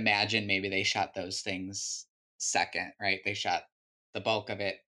 And I would imagine maybe they shot those things second, right? They shot the bulk of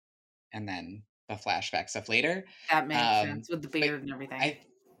it and then the flashback stuff later. That makes sense with the But beard and everything. I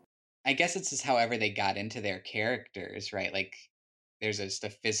I guess it's just however they got into their characters, right? Like there's just a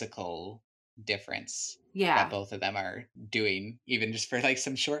physical difference that Yeah. both of them are doing, even just for like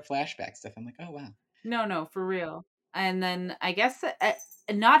some short flashback stuff. I'm like, oh wow. No, no, for real. And then I guess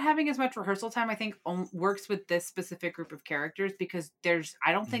not having as much rehearsal time, I think, works with this specific group of characters, because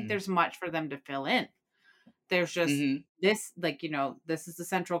I don't think Hmm. there's much for them to fill in. There's just Hmm. this, like, this is the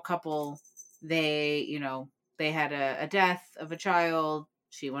central couple. They, they had a death of a child.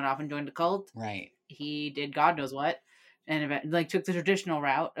 She went off and joined a cult. Right. He did God knows what, and like took the traditional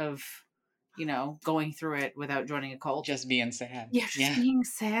route of, going through it without joining a cult. Just being sad. Yeah, just Yeah. being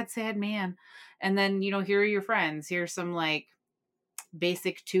sad man. And then, here are your friends. Here's some like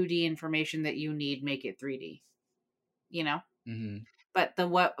basic 2D information that you need, make it 3D. You know? Mm-hmm. But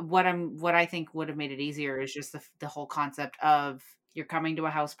what I think would have made it easier is just the whole concept of you're coming to a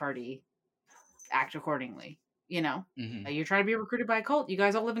house party, act accordingly. Mm-hmm. You're trying to be recruited by a cult. You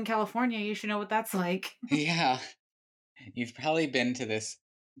guys all live in California. You should know what that's like. Yeah. You've probably been to this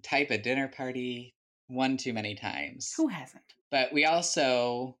type of dinner party one too many times. Who hasn't? But we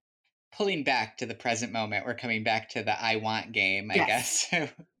also, pulling back to the present moment, we're coming back to the I want game, I Yes. guess. We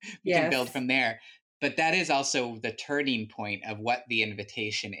can Yes. build from there. But that is also the turning point of what the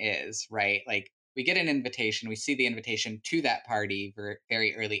invitation is, right? Like we get an invitation, we see the invitation to that party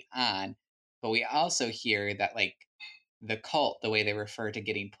very early on, but we also hear that like the cult, the way they refer to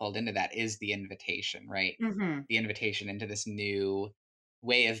getting pulled into that is the invitation, right? Mm-hmm. The invitation into this new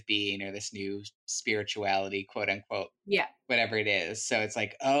way of being or this new spirituality, quote unquote, Yeah. whatever it is. So it's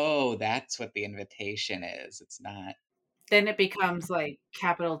like, oh, that's what the invitation is. It's not. Then it becomes like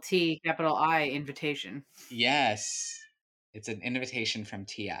capital T, capital I invitation. Yes, it's an invitation from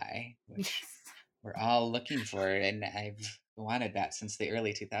TI, which Yes. we're all looking for, and I've wanted that since the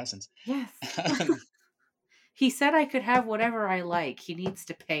early 2000s. Yes. Um, He said I could have whatever I like. He needs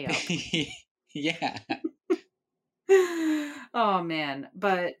to pay up. yeah. Oh man,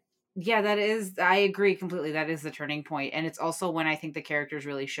 but yeah, I agree completely. That is the turning point, and it's also when I think the characters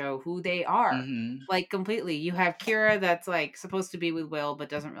really show who they are. Hmm. Like completely. You have Kira that's like supposed to be with Will but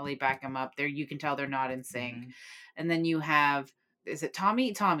doesn't really back him up. There you can tell they're not in sync. Hmm. And then you have, is it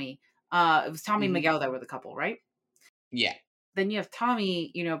Tommy? Tommy. It was Tommy and Hmm. Miguel that were the couple, right? Yeah. Then you have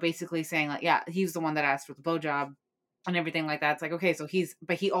Tommy, basically saying like, yeah, he's the one that asked for the blowjob and everything like that. It's like, okay, so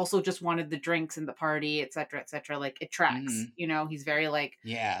but he also just wanted the drinks and the party, etc., etc. Like it tracks, Hmm. he's very like,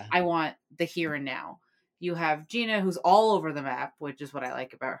 Yeah. I want the here and now. You have Gina, who's all over the map, which is what I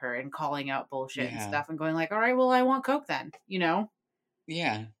like about her, and calling out bullshit and Yeah. stuff and going like, all right, well, I want Coke then,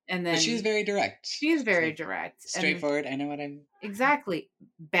 Yeah. and But she's then very direct. she's She's very like direct. And straightforward. I know what I'm. exactly.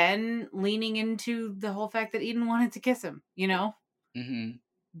 Ben leaning into the whole fact that Eden wanted to kiss him, Hmm.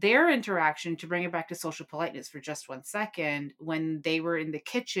 their interaction, to bring it back to social politeness for just 1 second, when they were in the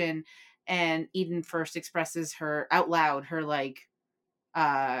kitchen and Eden first expresses her out loud her like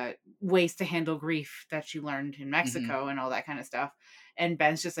ways to handle grief that she learned in Hmm. Mexico and all that kind of stuff, and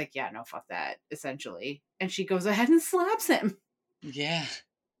Ben's just like, yeah, no, fuck that, essentially, and she goes ahead and slaps him. Yeah.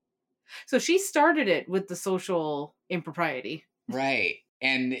 So she started it with the social impropriety. Right.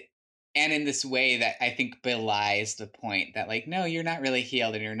 And in this way that I think belies the point that like no, you're not really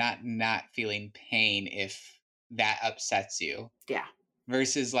healed and you're not feeling pain if that upsets you. Yeah.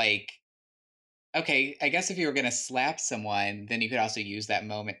 Versus like okay, I guess if you were going to slap someone, then you could also use that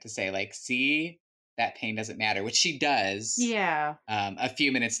moment to say like see that pain doesn't matter, which she does. Yeah. A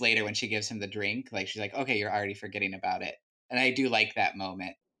few minutes later when she gives him the drink, like she's like okay, you're already forgetting about it. And I do like that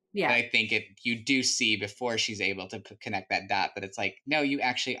moment. But Yeah. I think you do see before she's able to connect that dot that it's like, no, you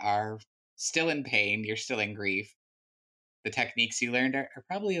actually are still in pain. You're still in grief. The techniques you learned are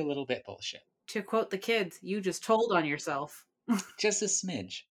probably a little bit bullshit. To quote the kids, you just told on yourself. Just a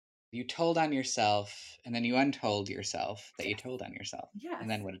smidge. You told on yourself, and then you untold yourself that you told on yourself. Yes. And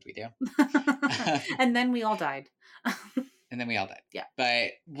then what did we do? And then we all died. And then we all died. Yeah.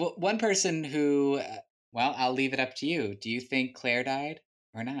 But one person who, well, I'll leave it up to you. Do you think Claire died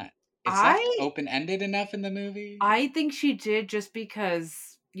or not? It's left I open ended enough in the movie. I think she did, just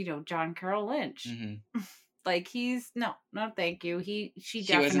because, John Carroll Lynch. Hmm. Like no, thank you. She He wasn't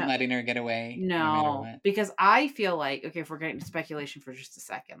definitely, letting her get away no matter no, what. because I feel like, okay, if we're getting to speculation for just a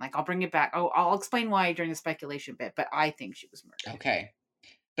second, like I'll bring it back. Oh, I'll explain why during the speculation bit, but I think she was murdered. Okay.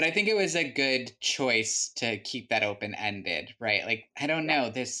 But I think it was a good choice to keep that open ended, right? Like I don't Yeah. know,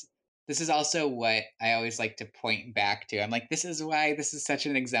 this is also what I always like to point back to. I'm like this is why this is such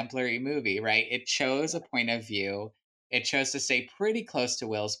an exemplary movie, right? It chose a point of view. It chose to stay pretty close to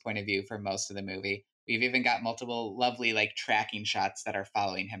Will's point of view for most of the movie. We've even got multiple lovely like tracking shots that are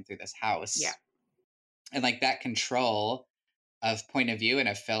following him through this Yeah. house. And like that control of point of view and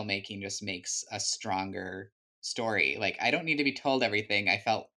of filmmaking just makes a stronger story. Like I don't need to be told everything. I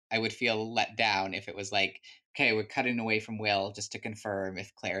felt I would feel let down if it was like, okay, we're cutting away from Will just to confirm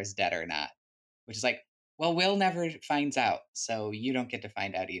if Claire is dead or not. Which is like, well, Will never finds out, so you don't get to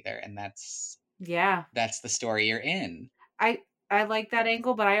find out either, and Yeah. that's the story you're in. I like that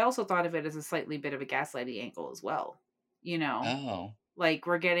angle, but I also thought of it as a slightly bit of a gaslighty angle as well. You know, Oh. Like,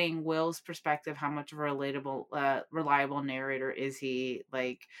 we're getting Will's perspective, how much of a reliable narrator is he?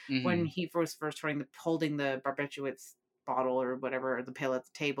 Like, when Hmm. he was first holding the barbiturates bottle or whatever, or the pill at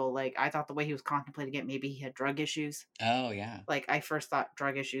the table, like, I thought the way he was contemplating it, maybe he had drug issues. Oh, yeah. Like, I first thought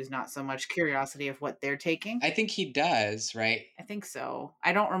drug issues, not so much curiosity of what they're taking. I think he does, right? I think so.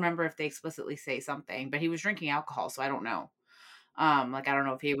 I don't remember if they explicitly say something, but he was drinking alcohol, so I don't know. Like, I don't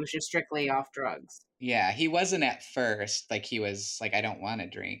know if he was just strictly off drugs. Yeah, he wasn't at first, like, he was like, "I don't wanna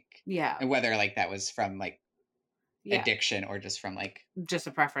drink." Yeah. And whether, like, that was from, like, Yeah. addiction or just from, like, Just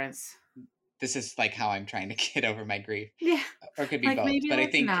a preference. "This is, like, how I'm trying to get over my grief," Yeah. or it could be Like, both, maybe but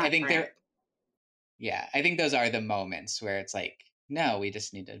let's I not think drink. there yeah, I think those are the moments where it's like, "No, we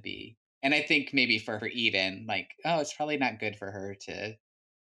just need to be." And I think maybe for Eden, like, "Oh, it's probably not good for her to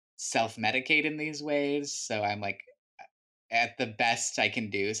self-medicate in these ways," so I'm like, at the best I can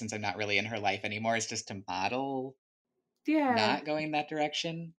do since I'm not really in her life anymore is just to model Yeah. not going that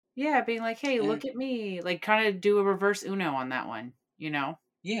direction. Yeah, being like, "Hey, Eh, look at me." Like, kinda do a reverse Uno on that one, you know?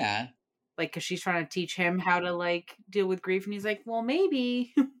 yeah. Like, cause she's trying to teach him how to, like, deal with grief, and he's like, "Well,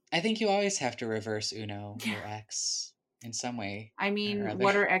 maybe." I think you always have to reverse Uno Yeah. your ex in some way I or mean, other.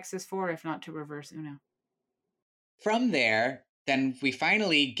 what are exes for if not to reverse Uno? From there, then we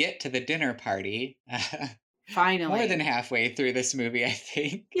finally get to the dinner party. More than Finally. halfway through this movie, I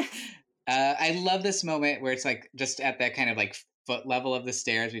think. Yes. I love this moment where it's like just at that kind of like foot level of the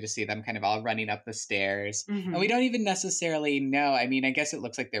stairs. We just see them kind of all running up the stairs, and we Mhm. don't even necessarily know. I mean, I guess it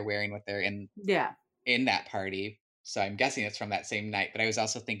looks like they're wearing what they're Yeah. in that party. So I'm guessing it's from that same night. But I was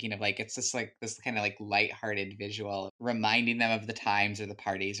also thinking of like it's just like this kind of like lighthearted visual, reminding them of the times or the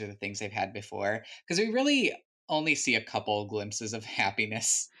parties or the things they've had before. Because we really only see a couple glimpses of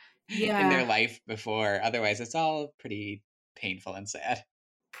happiness in their Yeah. life before. Otherwise, it's all pretty painful and sad.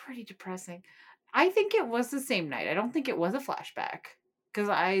 Pretty depressing. I think it was the same night. I don't think it was a flashback, 'cause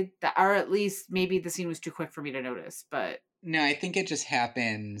or at least maybe the scene was too quick for me to notice, but No, I think it just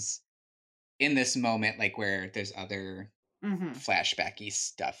happens in this moment, like where there's other mhm. flashbacky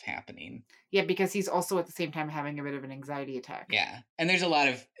stuff happening. Yeah, because he's also at the same time having a bit of an anxiety attack. Yeah. And there's a lot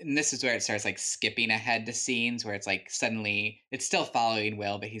of, and this is where it starts like skipping ahead to scenes where it's like suddenly it's still following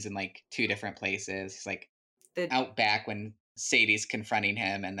Will, but he's in like two different places. He's like The out back when Sadie's confronting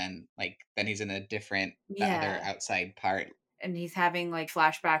him, and then then he's in the other Yeah, outside part. and he's having, like,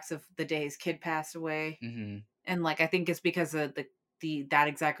 flashbacks of the day his kid passed away, Hmm. and, like, I think it's because of that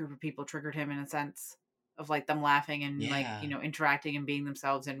exact group of people triggered him in a sense of, like, them laughing and, like, Yeah. interacting and being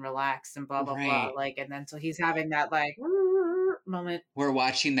themselves and relaxed and blah, blah, blah, Right. like, and then so he's having that, like, moment. We're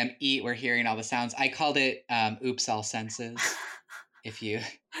watching them eat, we're hearing all the sounds. I called it oops all senses. If you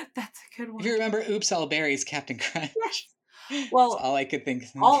That's a good if you one. remember Oops All Berries, Captain Yes. Crunch. That's Well, all I could think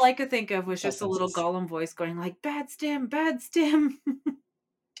of. all I could think of was Oops All just a little senses. Gollum voice going like, "Bad stim, bad stim,"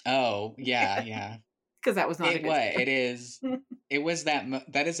 Oh, yeah, yeah. because that was not a It good what? stim. It was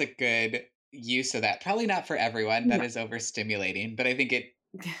that is a good use of that. Probably not for everyone, that No. is overstimulating, but I think it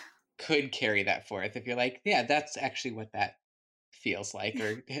could carry that forth if you're like, "Yeah, that's actually what that feels like,"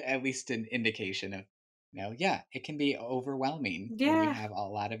 or at least an indication of, yeah, it can be overwhelming when you Yeah. have a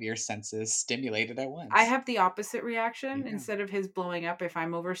lot of your senses stimulated at I once. have the opposite reaction. Yeah. Instead of his blowing up, if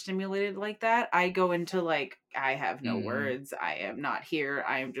I'm overstimulated like that, I go into like, I have no Mhm. words. I am not here.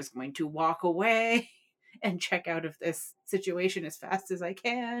 I am just going to walk away and check out of this situation as fast as I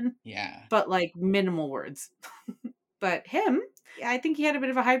can. Yeah. But like minimal words. But him, yeah, I think he had a bit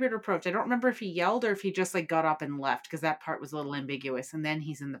of a hybrid approach. I don't remember if he yelled or if he just like got up and left because that part was a little ambiguous. And then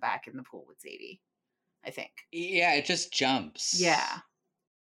he's in the back in the pool with Sadie, I think. Yeah, it just jumps Yeah.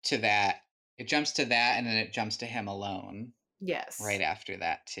 to that. It jumps to that, and then it jumps to him alone right Yes. after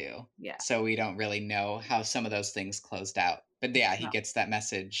that too. Yeah. So we don't really know how some of those things closed out. But yeah, he No. gets that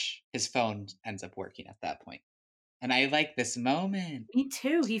message. His phone ends up working at that point. And I like this moment. Me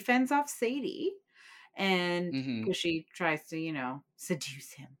too. He fends off Sadie and Mhm. because she tries to,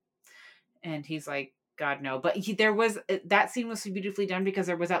 seduce him. And he's like, God, no. But there was that scene was so beautifully done because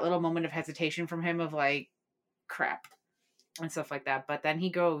there was that little moment of hesitation from him of like, crap and stuff like that. But then he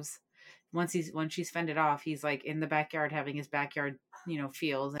goes once she's fended off, he's like in the backyard having his backyard,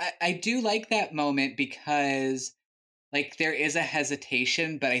 feels. I do like that moment because like there is a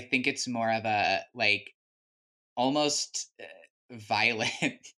hesitation, but I think it's more of a like almost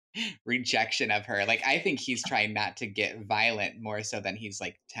violent rejection of her. Like I think he's trying not to get violent more so than he's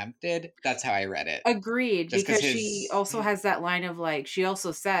like tempted. That's how I read it. Agreed, Just because because she also his has that line of like, she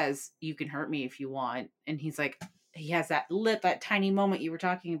also says, "You can hurt me if you want," and he's like, he has that tiny moment you were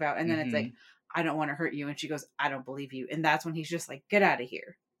talking about, and then it's like, hmm "I don't want to hurt you," and she goes, "I don't believe you," and that's when he's just like, "Get out of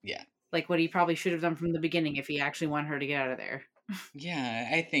here!" yeah. Like what he probably should have done from the beginning if he actually wanted her to get out of there. Yeah,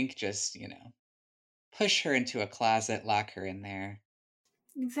 I think just, push her into a closet, lock her in there,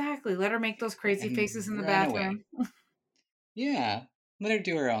 Exactly. Let her make those crazy and faces in the run away. bathroom. Yeah. Let her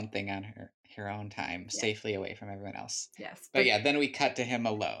do her own thing on her own time, Yeah. safely away from everyone else. Yes. But But yeah, then we cut to him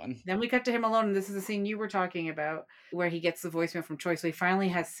alone. then we cut to him alone, and this is the scene you were talking about where he gets the voicemail from Troy. So he finally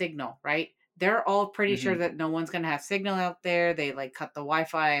has signal, right? They're all pretty sure Hmm. that no one's going to have signal out there. They like cut the Wi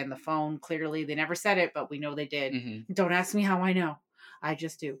Fi and the phone. Clearly, they never said it, but we know they did. Hmm. Don't ask me how I know. I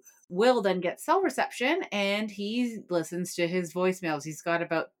just do. Will then gets cell reception and he listens to his voicemails. He's got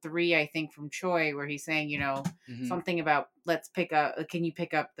about three, I think, from Choi where he's saying, Hmm. something about can you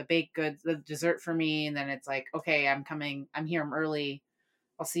pick up the baked goods, the dessert for me? And then it's like, okay, I'm coming, I'm here, I'm early.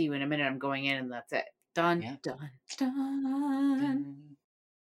 I'll see you in a minute. I'm going in, and that's it. Dun, Yeah. dun, dun. Dun.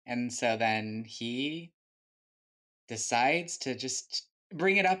 And so then he decides to just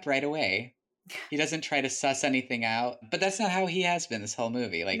bring it up right away. He doesn't try to suss anything out, but that's not how he has been this whole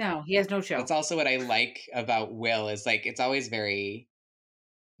movie. Like, No, he has no show. that's also what I like about Will is like it's always very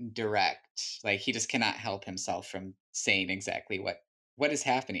direct. Like he just cannot help himself from saying exactly what is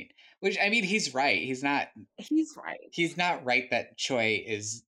happening. Which I mean, he's right. He's right. He's not right that Choi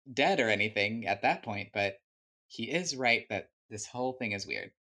is dead or anything at that point, but he is right that this whole thing is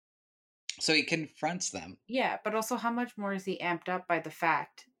weird. So he confronts them. Yeah, but also, how much more is he amped up by the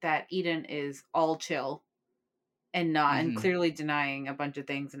fact that Eden is all chill and Hmm. clearly denying a bunch of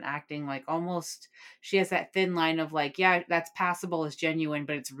things and acting like almost she has that thin line of like, yeah, that's passable as genuine,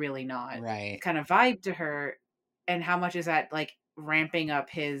 but it's really not Right. kind of vibe to her. And how much is that like ramping up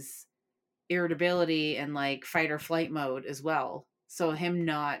his irritability and like fight or flight mode as well? So him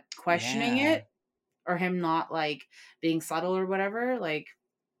not questioning Yeah. it or him not like being subtle or whatever, like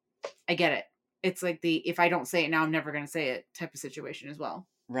I get it. It's like the if I don't say it now, I'm never gonna say it type of situation as well.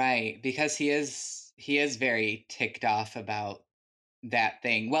 Right. Because he is very ticked off about that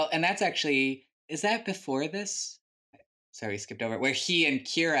thing. Well, and that's actually is that before this? Sorry, we skipped over it, where he and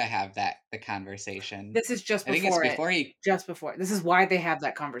Kira have the conversation. This is just I think it's before it. before he. Just before. This is why they have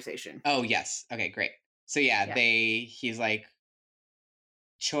that conversation. Oh yes. Okay, great. So yeah, Yeah. he's like,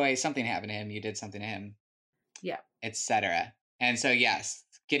 Choi, something happened to him. You did something to him, Yeah. etc. And so yes,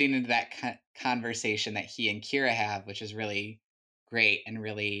 getting into that conversation that he and Kira have, which is really great and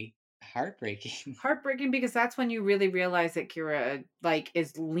really heartbreaking. Heartbreaking because that's when you really realize that Kira like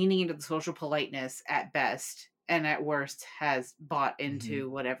is leaning into the social politeness at best and at worst has bought Hmm. into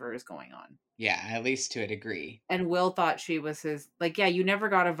whatever is going on. Yeah, at least to a degree. And Will thought she was his like, yeah, you never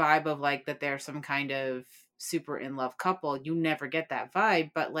got a vibe of like that they're some kind of super in love couple. You never get that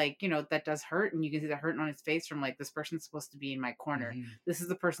vibe, but like, that does hurt and you can see the hurt on his face from like this person's supposed to be in my corner. Hmm. This is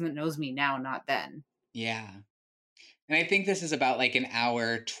the person that knows me now, not then. Yeah. And I think this is about like an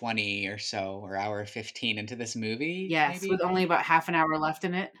hour 20 or so, or hour 15 into this movie, Yes, with maybe. only about half an hour left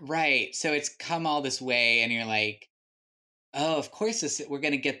in it. Right. So it's come all this way, and you're like, oh, of course, we're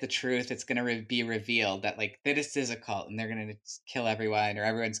going to get the truth. It's going to be revealed that, like, this is a cult and they're going to kill everyone, or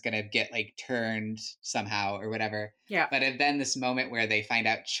everyone's going to get, like, turned somehow or whatever. Yeah. But then this moment where they find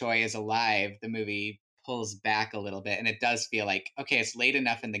out Choi is alive, the movie pulls back a little bit. And it does feel like, okay, it's late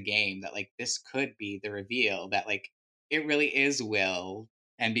enough in the game that, like, this could be the reveal that, like, it really is Will.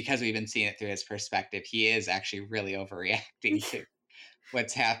 And because we've been seeing it through his perspective, he is actually really overreacting to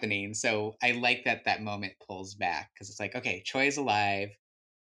what's happening. So I like that that moment pulls back because it's like, okay, Troy's alive.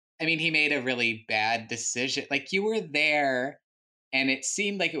 I mean, he made a really bad decision. Like you were there and it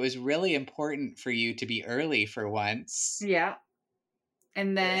seemed like it was really important for you to be early for once. Yeah.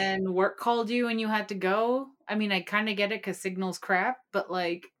 And then work called you and you had to go. I mean, I kind of get it because signal's crap, but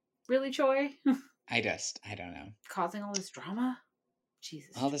like, really, Choi? I don't know. Causing all this drama?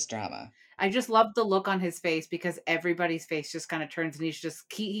 Jesus. All this drama. I just love the look on his face because everybody's face just kind of turns and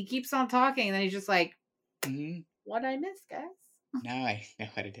he keeps on talking and then he's just like, Hmm. what I miss, guys? Now I know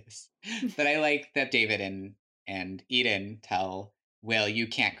what it is. But I like that David and Eden tell Will, you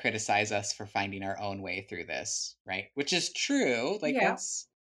can't criticize us for finding our own way through this, right? Which is true. Like Yeah. that's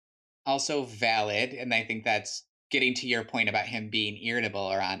also valid. And I think that's getting to your point about him being irritable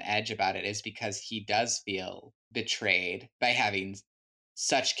or on edge about it is because he does feel betrayed by having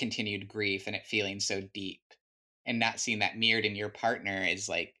such continued grief and it feeling so deep and not seeing that mirrored in your partner is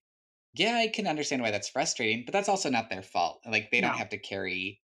like, yeah, I can understand why that's frustrating, but that's also not their fault. Like they don't No. have to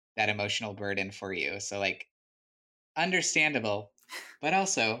carry that emotional burden for you. So like understandable, but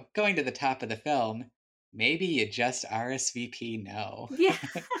also going to the top of the film, maybe you just RSVP no. Yeah.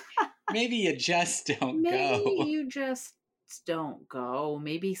 Maybe you just don't Maybe go. you just don't go.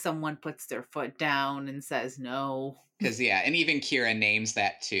 Maybe someone puts their foot down and says no. Because, yeah, and even Kira names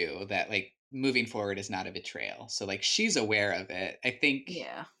that too, that like moving forward is not a betrayal. So like she's aware of it.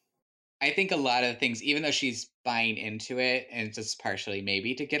 Yeah. I think a lot of things, even though she's buying into it, and it's just partially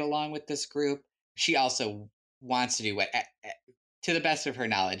maybe to get along with this group, she also wants to do what, to the best of her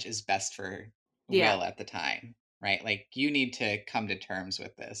knowledge, is best for Yeah. Will at the time, right? Like, you need to come to terms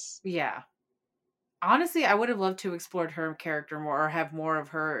with this. Yeah. Honestly, I would have loved to explored her character more or have more of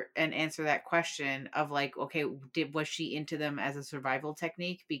her and answer that question of like, okay, was she into them as a survival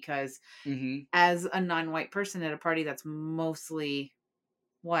technique? Because Mm-hmm. as a non-white person at a party that's mostly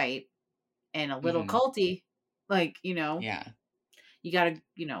white and a little Mm-hmm. culty, like, Yeah. you got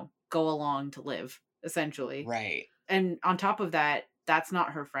to, go along to live, essentially. Right. And on top of that, that's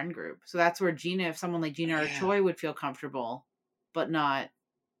not her friend group. So that's where Gina, if someone like Gina or Yeah. Troy would feel comfortable, but not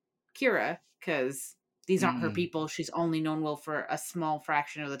Kira, because these aren't her Mm. people. She's only known Will for a small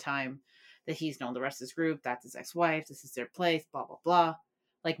fraction of the time that he's known the rest of his group. That's his ex-wife. This is their place, blah, blah, blah.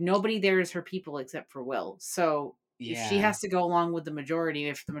 Like nobody there is her people except for Will. So if she Yeah. has to go along with the majority,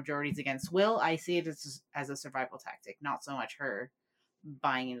 if the majority's against Will, I see it as a survival tactic, not so much her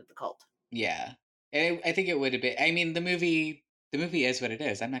buying into the cult. Yeah. And I think it would have been. I mean, the movie is what it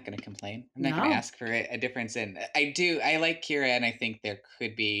is. I'm not going to complain. I'm not going to No. ask for a difference in. I do. I like Kira, and I think there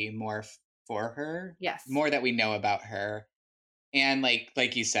could be more for her, Yes. more that we know about her, and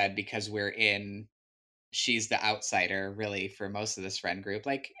like you said, because she's the outsider, really, for most of this friend group.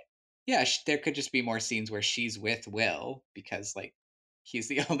 Like, yeah, there could just be more scenes where she's with Will because like he's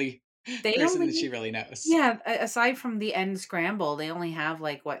the only They person that she only really knows. Yeah, aside from the end scramble, they only have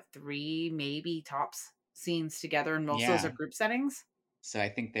like what, 3 maybe tops scenes together, and most of those are Yeah. group settings. So I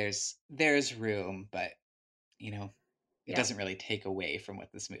think there's room, but you know, it Yeah. doesn't really take away from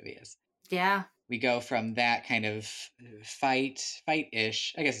what this movie is. Yeah. We go from that kind of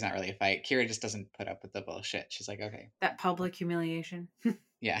fight-ish. I guess it's not really a fight. Kira just doesn't put up with the bullshit. She's like, okay, That public humiliation.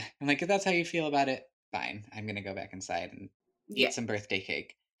 yeah. I'm like, if that's how you feel about it, fine. I'm gonna go back inside and Yeah. eat some birthday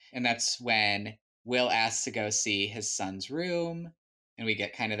cake. And that's when Will asks to go see his son's room. And we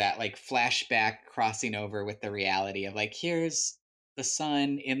get kind of that like flashback crossing over with the reality of like, here's the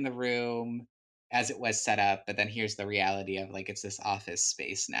son in the room as it was set up, but then here's the reality of like it's this office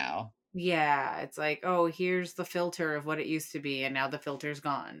space now. Yeah, it's like, "Oh, here's the filter of what it used to be, and now the filter's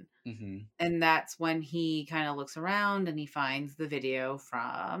gone." Hmm. And that's when he kinda looks around and he finds the video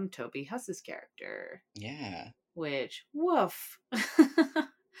from Toby Huss's character, Yeah. which, woof.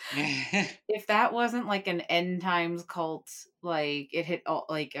 Yeah. If that wasn't like an end times cult, like it hit all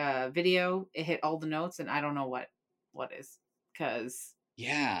like video, it hit all the notes, and I don't know what is, because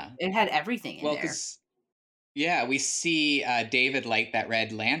Yeah. it had everything in Well, there. because yeah, we see David light that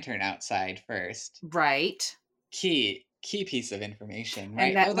red lantern outside first. Right. Key piece of information, And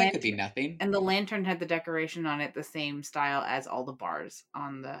right? that Oh, that could be lantern nothing. and the lantern had the decoration on it the same style as all the bars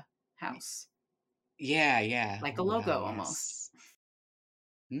on the house, Yeah, yeah. like a Oh wow, logo almost. yes.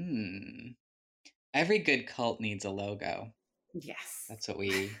 Hmm. Every good cult needs a logo. Yes. That's what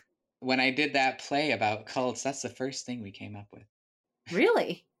we. When I did that play about cults, that's the first thing we came up with.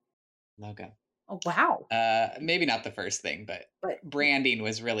 Really? Logo. Oh, wow. Maybe not the first thing, but But branding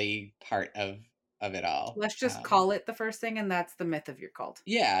was really part of it all. let's just call it the first thing, and that's the myth of your cult.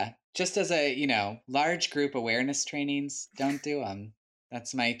 Yeah, just as a, large group awareness trainings, don't do them.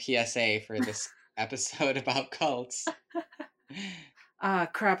 That's my PSA for this episode about cults.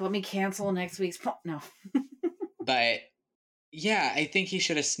 Crap, let me cancel next week's no. But yeah, I think he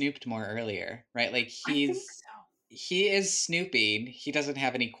should have snooped more earlier, right? Like I think so. he is snooping. He doesn't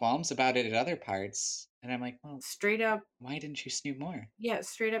have any qualms about it at other parts. And I'm like, well, Straight up, why didn't you snoop more? yeah,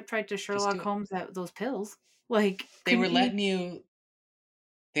 straight up tried to Just do Sherlock it. Holmes that those pills. Like, They were couldn't you letting you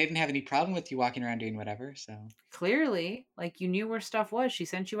they didn't have any problem with you walking around doing whatever, so clearly, like you knew where stuff was. She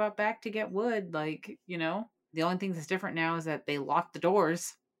sent you out back to get wood, like, The only thing that's different now is that they locked the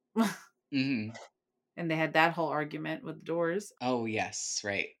doors. Mhm. And they had that whole argument with the doors. Oh yes,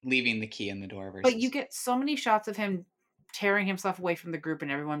 right. Leaving the key in the door But you versus get so many shots of him tearing himself away from the group and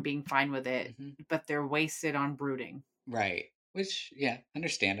everyone being fine with it, Mhm. but they're wasted on brooding. Right. Which, yeah,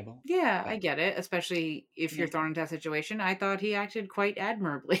 understandable. Yeah, I But get it, especially if you you're know, thrown into that situation. I thought he acted quite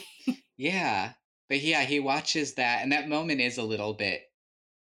admirably. yeah. But yeah, he watches that and that moment is a little bit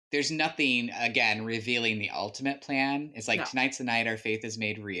there's nothing again revealing the ultimate plan. It's like No. tonight's the night our faith is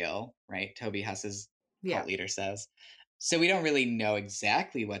made real, right? Toby Huss's Yeah. cult leader says. So we don't really know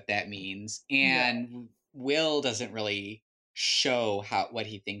exactly what that means, No. and Will doesn't really show what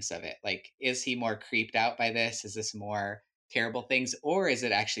he thinks of it. Like, is he more creeped out by this? Is this more terrible things, or is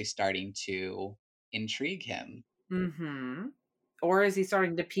it actually starting to intrigue him? Mhm. Or is he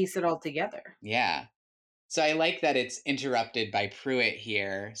starting to piece it all together? Yeah. So I like that it's interrupted by Pruitt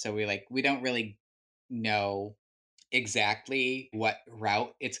here. So we don't really know exactly what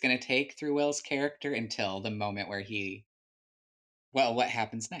route it's going to take through Will's character until the moment where what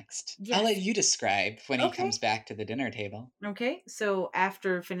happens next? I'll let Yes. you describe when he Okay. comes back to the dinner table. Okay, so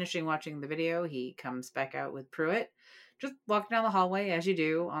after finishing watching the video, he comes back out with Pruitt, just walking down the hallway as you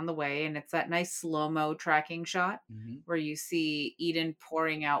do on the way, and it's that nice slow mo tracking shot Hmm. where you see Eden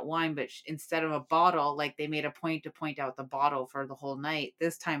pouring out wine, but instead of a bottle, like they made a point to point out the bottle for the whole night.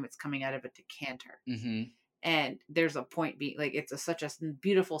 This time, it's coming out of a decanter, Hmm. and there's a point being like it's such a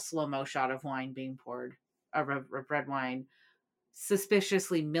beautiful slow mo shot of wine being poured, of red wine,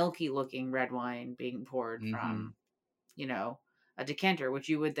 suspiciously milky looking red wine being poured Hmm. from a decanter, which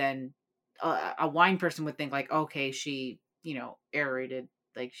you would then a wine person would think like, okay, she, aerated,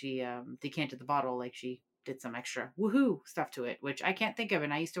 like she decanted the bottle, like she did some extra woohoo stuff to it, which I can't think of,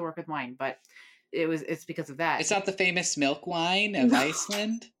 and I used to work with wine, but it's because of that. It's not the famous milk wine of No.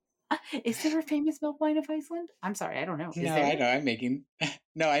 Iceland. Is there a famous milk wine of Iceland? I'm sorry, I don't know. Is No, there? I know. I'm making.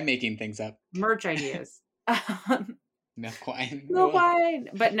 No, I'm making things up. Merch ideas. Milk wine. Milk wine.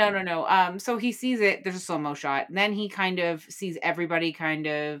 But no, no, no. So he sees it. There's a slow mo shot. And then he kind of sees everybody kind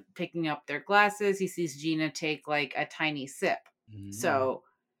of picking up their glasses. He sees Gina take like a tiny sip. Mm. So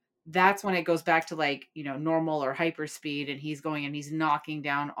that's when it goes back to like, normal or hyper speed. And he's going and he's knocking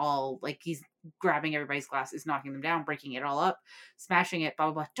down all, like he's grabbing everybody's glasses, knocking them down, breaking it all up, smashing it, blah,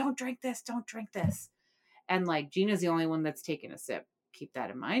 blah, blah. Don't drink this. Don't drink this. And like Gina's the only one that's taken a sip. Keep that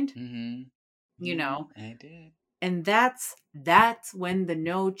in mind. Hmm. You know, I did. and that's when the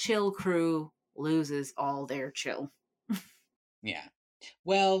no chill crew loses all their chill. Yeah.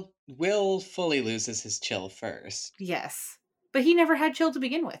 Well, Will fully loses his chill first. Yes. But he never had chill to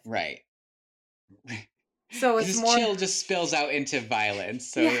begin with. Right. So it's His more chill just spills out into violence.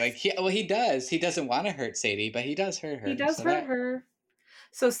 So yes, he does. He doesn't want to hurt Sadie, but he does hurt he her. does So hurt that. her.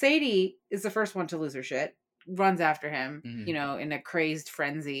 So Sadie is the first one to lose her shit, runs after him, Mhm. in a crazed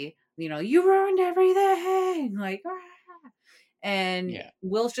frenzy. You ruined everything. Like, "Ah." And Yeah.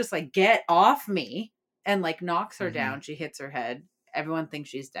 Will's just like, get off me, and like knocks her Hmm. down. She hits her head. Everyone thinks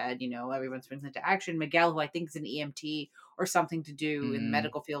she's dead. Everyone springs into action. Miguel, who I think is an EMT or something to do in the Hmm.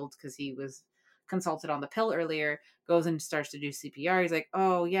 medical field because he was consulted on the pill earlier, goes and starts to do CPR. He's like,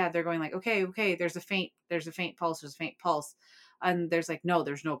 oh yeah, they're going like, okay, okay, there's a faint pulse, there's a faint pulse. And there's like, no,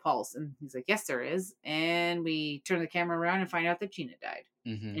 there's no pulse. And he's like, yes, there is. And we turn the camera around and find out that Gina died.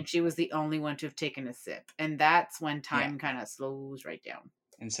 Hmm. And she was the only one to have taken a sip. And that's when Yeah. time kind of slows right down.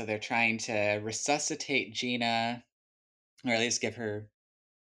 And so they're trying to resuscitate Gina, or at least give her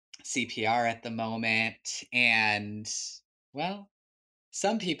CPR at the moment. And, well,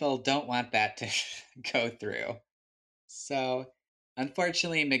 some people don't want that to go through. So,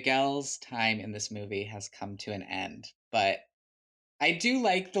 unfortunately, Miguel's time in this movie has come to an end. But I do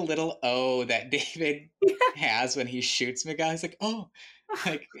like the little O that David has when he shoots Miguel. He's like, oh,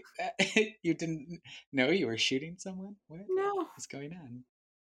 like, you didn't know you were shooting someone? What No. is going on?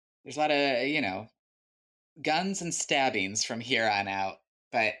 There's a lot of, guns and stabbings from here on out.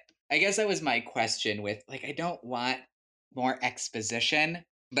 But I guess that was my question with, like, I don't want more exposition,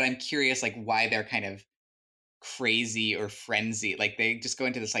 but I'm curious, like, why they're kind of crazy or frenzy. Like they just go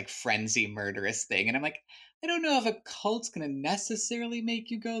into this like frenzy murderous thing. And I'm like, I don't know if a cult's gonna necessarily make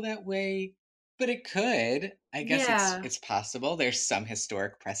you go that way, but it could. I guess it's Yeah. it's possible. There's some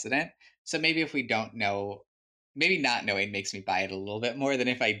historic precedent. So maybe if we don't know, maybe not knowing makes me buy it a little bit more than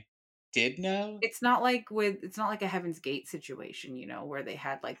if I did know. It's not like a Heaven's Gate situation, where they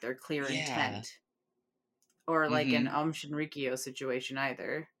had like their clear Yeah. intent, or like an Mm-hmm. Shinrikyo situation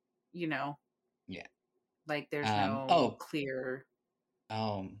either. You know, Yeah. like there's no Oh, clear.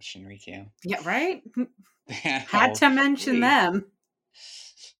 Shinrikyo. Yeah, right? Had Oh, to mention please. them.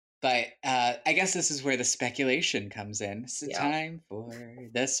 But I guess this is where the speculation comes in. It's the Yep. time for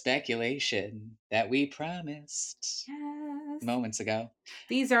the speculation that we promised Yes. moments ago.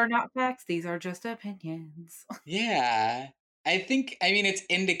 These are not facts, these are just opinions. Yeah. I mean, it's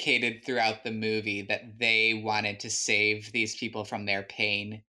indicated throughout the movie that they wanted to save these people from their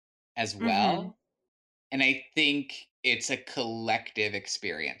pain as Mhm. well. And I think it's a collective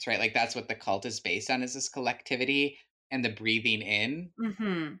experience, right? Like that's what the cult is based on is this collectivity and the breathing in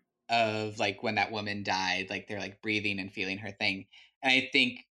Mhm. of like when that woman died, like they're like breathing and feeling her thing. And I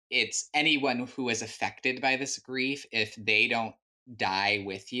think it's anyone who is affected by this grief, if they don't die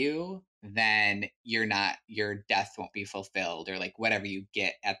with you, then your death won't be fulfilled, or like whatever you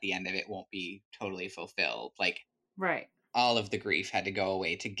get at the end of it won't be totally fulfilled. Like Right. all of the grief had to go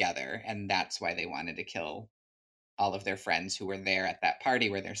away together. And that's why they wanted to kill all of their friends who were there at that party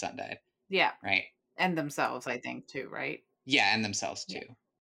where their son died. Yeah. Right. And themselves, I think, too, right? Yeah, and themselves Yeah. too.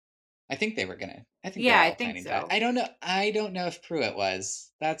 I think they were gonna. I think they Yeah, were I all think planning that. so. I don't know. I don't know if Pruitt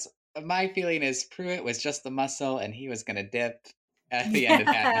was. That's my feeling. Is Pruitt was just the muscle, and he was gonna dip at the end of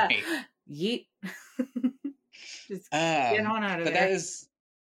that Yeah. night. Yeet. Just get on out of But that there. is,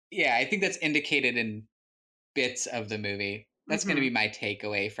 yeah. I think that's indicated in bits of the movie. That's going to be Mhm. my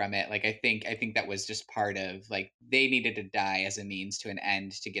takeaway from it. Like I think that was just part of, like, they needed to die as a means to an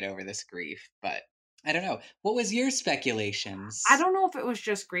end to get over this grief. But I don't know. What was your I speculations? don't know if it was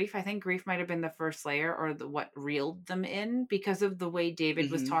just grief. I think grief might have been the first layer or what reeled them in because of the way David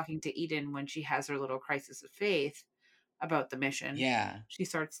was Mhm. talking to Eden when she has her little crisis of faith about the mission. Yeah. She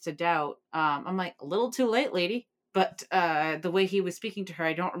starts to doubt. I'm like, a little too late, lady. But the way he was speaking to her,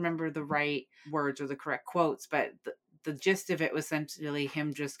 I don't remember the right words or the correct quotes, but the gist of it was essentially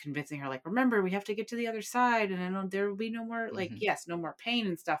him just convincing her, like, remember, we have to get to the other side, and I know there will be no more, like, Mhm. yes, no more pain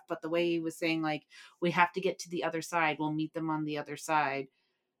and stuff. But the way he was saying, like, we have to get to the other side, we'll meet them on the other side,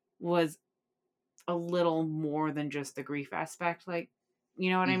 was a little more than just the grief aspect. Like,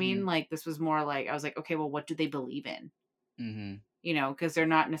 you know what I mean? Mhm. Like, this was more like, I was like, okay, well, what do they believe in? Mhm. Because they're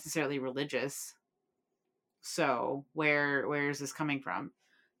not necessarily religious. So where is this coming from?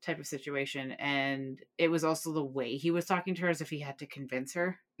 Type of situation. And it was also the way he was talking to her, as if he had to convince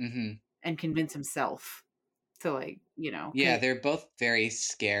her Mhm. and convince himself to, like, Yeah, because they're both very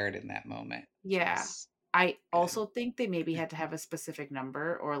scared in that moment, which yeah. was I good. also think they maybe had to have a specific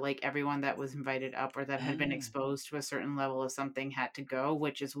number, or like everyone that was invited up or that had been Ah. exposed to a certain level of something had to go,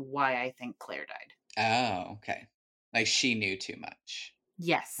 which is why I think Claire died. Oh, okay. Like, she knew too much.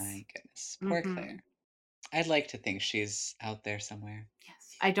 Yes. My goodness. Poor Mm-hmm. Claire. I'd like to think she's out there somewhere.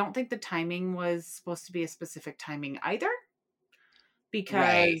 Yes. I don't think the timing was supposed to be a specific timing either, Right.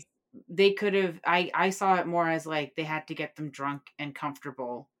 because they could have, I saw it more as like they had to get them drunk and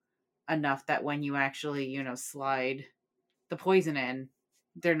comfortable enough that when you actually, slide the poison in,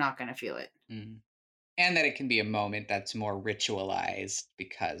 they're not going to feel it. Mm. And that it can be a moment that's more ritualized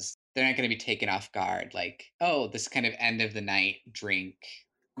because they're not going to be taken off guard. Like, oh, this kind of end of the night drink.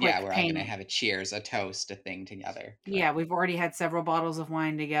 Yeah, Quick we're all going to pain. have a cheers, a toast, a thing together. But Yeah, we've already had several bottles of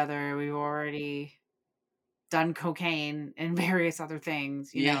wine together. We've already done cocaine and various other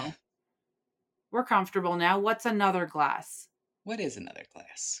things. yeah, We're comfortable now. What's another glass? what is another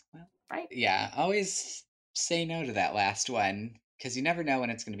glass? Well, Right? yeah, always say no to that last one because you never know when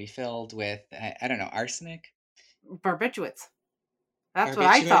it's going to be filled with, I don't know, arsenic? Barbiturates. That's what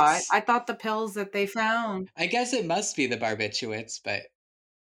I thought. Barbiturates? I thought the pills that they found, I guess it must be the barbiturates, but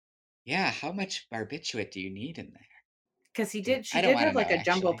yeah, how much barbiturate do you need in there? because I she don't did want to have know, like a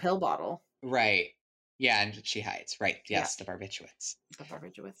jumbo actually. pill bottle. Right. Yeah, and she hides. Right. Yeah, Yes, the barbiturates. the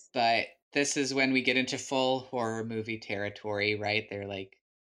barbiturates. But this is when we get into full horror movie territory, right? They're like,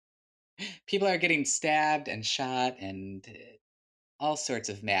 people are getting stabbed and shot, and all sorts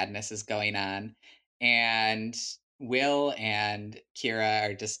of madness is going on. And Will and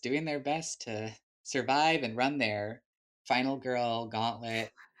Kira are just doing their best to survive and run their final girl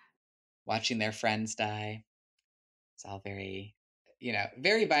gauntlet, watching their friends die. It's all very,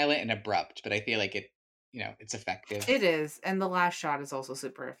 very violent and abrupt, but I feel like it's effective. It is, and the last shot is also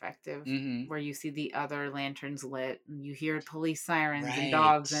super effective, Hmm. where you see the other lanterns lit, and you hear police sirens and Right.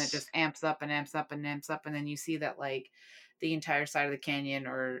 dogs, and it just amps up and amps up and amps up, and then you see that, like, the entire side of the canyon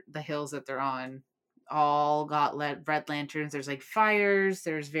or the hills that they're on all got red lanterns. There's like fires,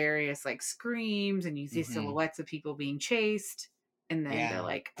 there's various like screams, and you see Hmm. silhouettes of people being chased, and then they're Yeah.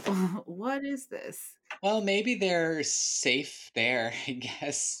 like, "What is this?" Well, maybe they're safe there, I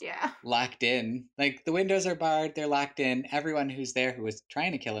guess. Yeah. Locked in. Like, the windows are barred, they're locked in. Everyone who's there who was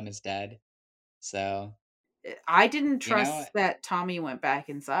trying to kill him is dead. So, I didn't you know, trust that Tommy went back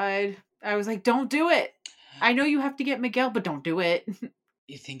inside. I was like, "Don't do it. I know you have to get Miguel, but don't do it."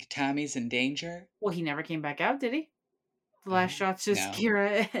 you think Tommy's in danger? Well, he never came back out, did he? The last Oh, shot's just no.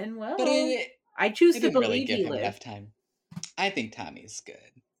 Kira, and But well, it I choose it to didn't really believe give he him enough lived. time. I think Tommy's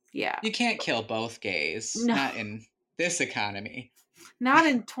good. Yeah. You can't kill both gays, No, not in this economy. not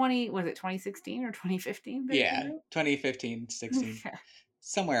in 2016 or 2015 they came Yeah, out? 2015, 16, Yeah.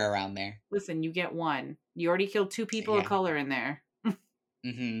 somewhere around there. Listen, you get one. You already killed two people of Yeah. color in there.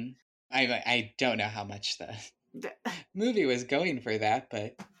 Mhm. I don't know how much the movie was going for that,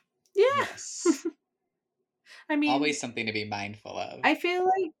 but Yeah. yes, I mean, always something to be mindful of. I feel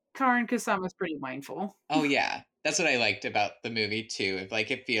like Karin Kusama's pretty mindful. Oh yeah, that's what I liked about the movie too. If,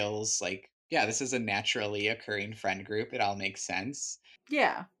 like, it feels like, yeah, this is a naturally occurring friend group. It all makes sense.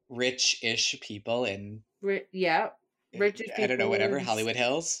 Yeah. Rich-ish people in, Yeah. uh, Richest I don't know, people whatever, is Hollywood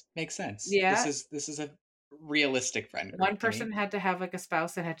Hills makes sense. This yeah. is this is a realistic friend One group to person me. had to have, like, a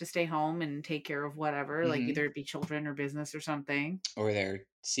spouse that had to stay home and take care of whatever, like, Hmm. either it be children or business or something. Or their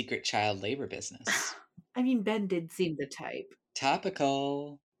secret child labor business. I mean, Ben did seem the type.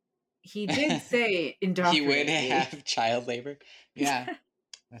 Topical. He did say, He would "Indoctrinate me." have child labor. Yeah,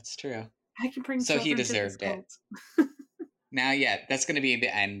 that's true. I can bring So he children to this deserved it. cult. Now, yeah, that's going to be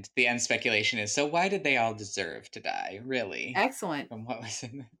the end. The end speculation is, so why did they all deserve to die, really? Excellent. From what was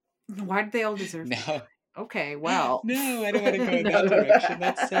in Why did they all deserve to No. die? Okay, well. No, I don't want to go in that No. direction.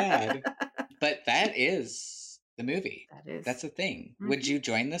 That's sad. But that is the movie. That is. That's a thing. Would Mhm. you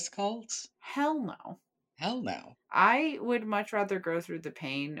join this cult? Hell no. Hell no. I would much rather go through the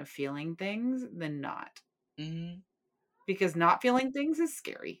pain of feeling things than not. Hmm. Because not feeling things is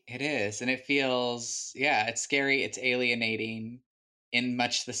scary. It is. And it feels, yeah, it's scary. It's alienating in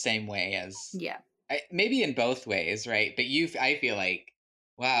much the same way as, Yeah. maybe in both ways, right? But I feel like,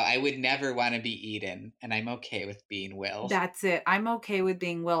 wow, I would never want to be Eden, and I'm okay with being Will. That's it. I'm okay with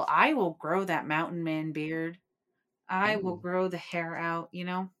being Will. I will grow that mountain man beard. I will Ooh, grow the hair out, you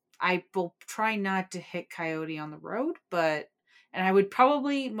know? I will try not to hit Coyote on the road, and I would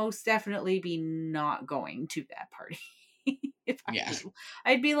probably most definitely be not going to that party. if I yeah. was,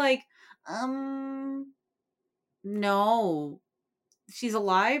 I'd be like, um, no, she's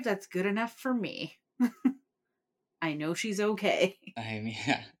alive. That's good enough for me. I know she's okay.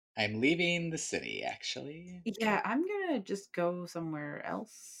 Yeah, I'm leaving the city, actually. Yeah, I'm gonna just go somewhere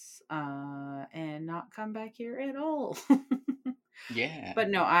else, and not come back here at all. Yeah. But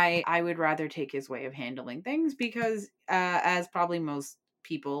no, I would rather take his way of handling things because, as probably most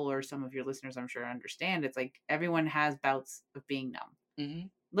people or some of your listeners, I'm sure understand, it's like everyone has bouts of being numb, Hmm.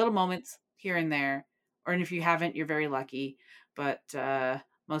 little moments here and there, or and if you haven't, you're very lucky. But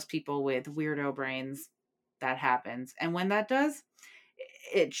most people with weirdo brains, that happens, and when that does,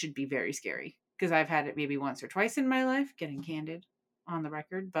 it should be very scary because I've had it maybe once or twice in my life, getting candid on the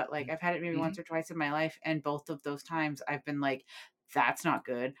record, but like I've had it maybe Hmm. once or twice in my life, and both of those times I've been like, that's not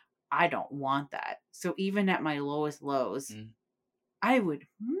good. I don't want that. So even at my lowest lows, Mm, I would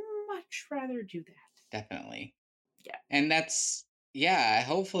much rather do that. definitely. Yeah. And that's, yeah,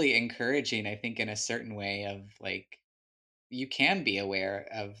 hopefully encouraging, I think, in a certain way of like, you can be aware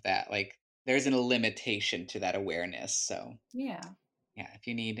of that. Like, there's a limitation to that awareness. So, Yeah. yeah, if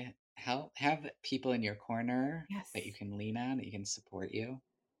you need help, have people in your corner that you Yes. can lean on, that you can support you.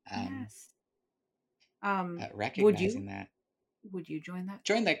 Um, Yes. but Would recognizing you? that. Would you join that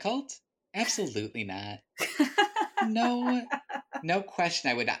Join cult? that cult? Absolutely not. No, no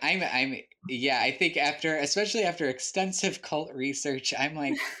question. I would not. Yeah. I think after, especially after extensive cult research, I'm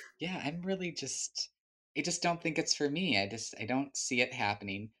like, yeah, I'm really just. I just don't think it's for me. I don't see it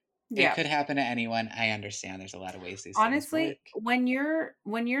happening. It Yeah. could happen to anyone. I understand. There's a lot of ways these things work. Honestly, when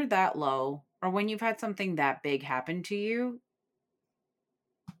you're that low or when you've had something that big happen to you,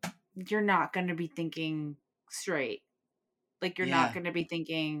 you're not going to be thinking straight. Like you're not Yeah. going to be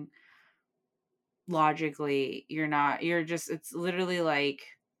thinking logically. You're just it's literally like,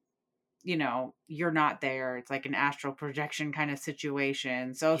 you're not there. It's like an astral projection kind of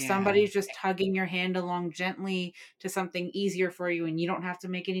situation. So if Yeah. somebody's just tugging your hand along gently to something easier for you and you don't have to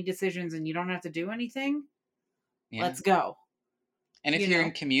make any decisions and you don't have to do anything, Yeah. let's go. And if You you're in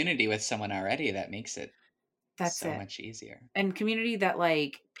know? community with someone already, that makes it That's so it. much easier. And community that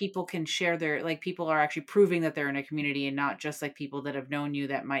like people can share their like people are actually proving that they're in a community and not just like people that have known you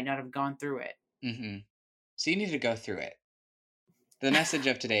that might not have gone through it. Hmm. So you need to go through it. The message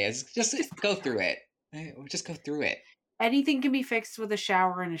of today is just Just go go through through it. it. Just go through it. Anything can be fixed with a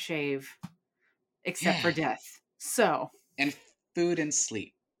shower and a shave except for Yeah. death. So, And food and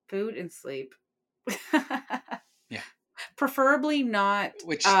sleep. food and sleep. Yeah. Preferably not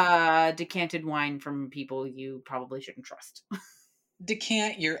Which, decanted wine from people you probably shouldn't trust.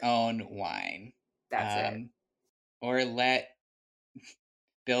 decant your own wine. That's it. Um, or let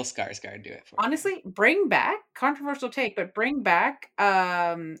Bill Skarsgård do it for you. Honestly, bring back controversial take, but bring back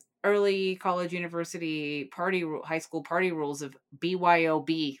early college university high school party rules of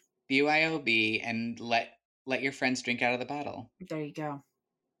BYOB. BYOB, and let your friends drink out of the bottle. There you go.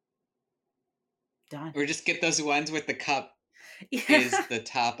 Done. Or just get those ones with the cup is Yeah. the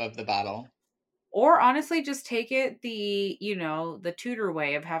top of the bottle. Or honestly just take it the tutor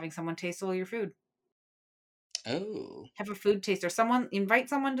way of having someone taste all your food. Oh. Have a food taster. Someone invite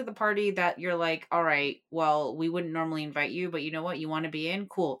someone to the party that you're like, "All right, well, we wouldn't normally invite you, but you know what? You want to be in?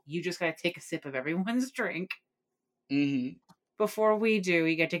 Cool. You just got to take a sip of everyone's drink Mm-hmm. before we do.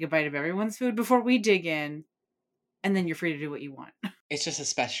 You got to take a bite of everyone's food before we dig in, and then you're free to do what you want." It's just a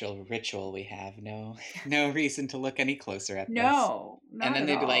special ritual we have. No, no reason to look any closer at this. No, And not then at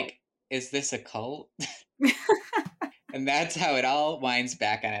they'd be all. like, "Is this a cult?" And that's how it all winds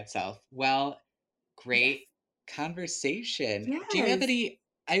back on itself. Well, Yes. great conversation. Do you have Yes. any?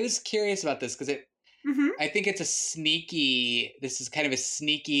 I was curious about this because Mhm. I think it's a sneaky. This is kind of a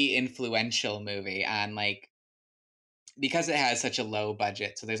sneaky, influential movie on like because it has such a low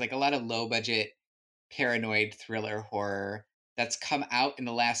budget. So there's like a lot of low budget paranoid thriller horror that's come out in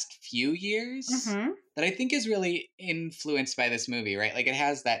the last few years Mhm. that I think is really influenced by this movie, right? Like it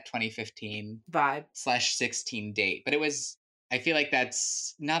has that 2015 Vibe. slash 16 date, but it was, I feel like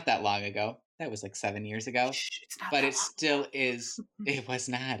that's not that long ago. That was like 7 years ago, Shh, it's not but that it long still is, ago. it was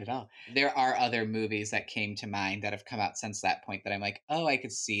not at all. There are other movies that came to mind that have come out since that point that I'm like, oh, I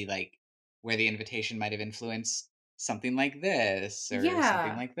could see like where the invitation might have influenced something like this or something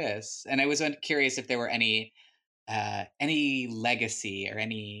Yeah. like this. And I was curious if there were any legacy or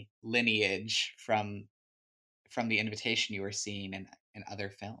any lineage from the invitation you were seeing in other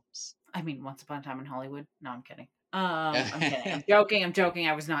films. I mean, Once Upon a Time in Hollywood. No, I'm kidding. I'm kidding. I'm joking. I'm joking.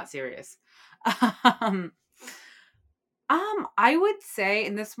 I was not serious. Um, I would say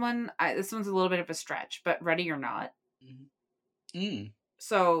in this one, this one's a little bit of a stretch, but Ready or Not. Mhm. Mm,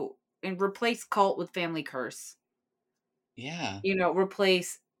 So, and replace cult with family curse. yeah,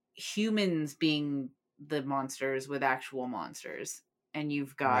 Replace humans being the monsters with actual monsters, and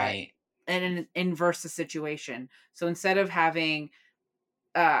you've got right. an inverse the situation. So instead of having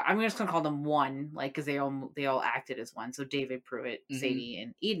I'm just gonna call them one, like because they all acted as one. So David, Pruitt, Hmm. Sadie,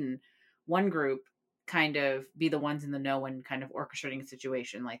 and Eden, one group kind of be the ones in the know and kind of orchestrating a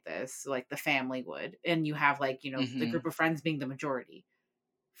situation like this, like the family would, and you have like the Hmm. group of friends being the majority.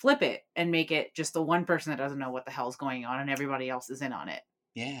 Flip it and make it just the one person that doesn't know what the hell's going on, and everybody else is in on it.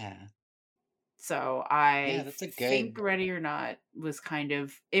 Yeah, So yeah. I That's a think good. Ready or Not was kind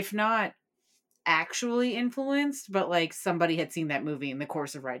of, if not actually influenced, but like somebody had seen that movie in the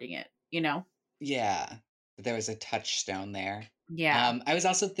course of writing it, you know? Yeah, there was a touchstone there. Yeah. I was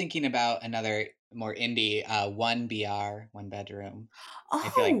also thinking about another more indie, one BR, one bedroom. I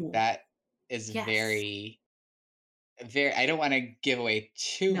feel like Oh, that is yes. very. I don't want to give away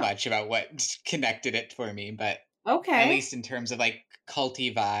too No. much about what connected it for me, but at Okay. least in terms of like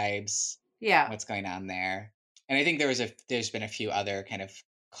culty vibes, Yeah. what's going on there. And I think there's been a few other kind of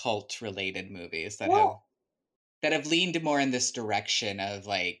cult related movies Well, that have leaned more in this direction of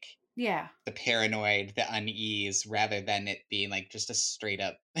like yeah. the paranoid, the unease, rather than it being like just a straight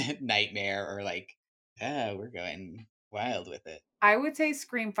up nightmare or like, oh, we're going wild with it. I would say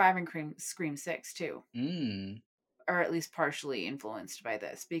Scream 5 and Scream 6 too. Mm. Or at least partially influenced by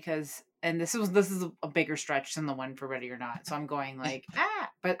this because and this is a bigger stretch than the one for Ready or Not. So I'm going like,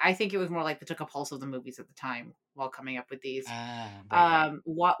 but I think it was more like they took a pulse of the movies at the time while coming up with ththese. Ah, right.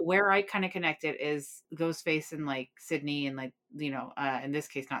 What where I kind of connected is Ghostface and like Sydney and like in this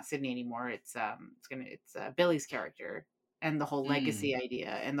case not Sydney anymore. It's Billy's character and the whole Mm. legacy idea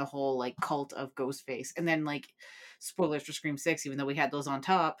and the whole like cult of Ghostface and then like spoilers for Scream 6 even though we had those on the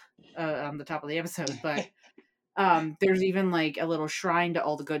top of the episode, but there's even like a little shrine to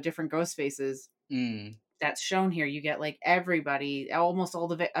all the good different ghost faces Mm. that's shown here. You get like everybody, almost all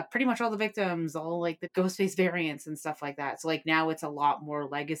pretty much all the victims, all like the ghost face variants and stuff like that. So like now it's a lot more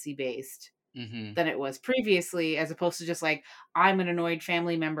legacy based Mm-hmm. than it was previously, as opposed to just like I'm an annoyed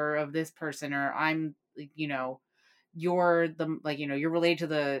family member of this person, or I'm like, you're the like you're related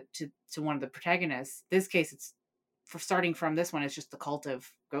to to one of the protagonists. This case, it's for starting from this one. It's just the cult of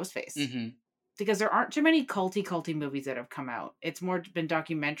Ghostface Mm-hmm. because there aren't too many culty movies that have come out. It's more been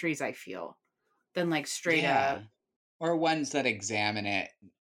documentaries, I feel, than like straight up. Yeah. Or ones that examine it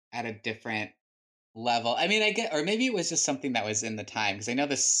at a different level. I mean, I get, or maybe it was just something that was in the time because I know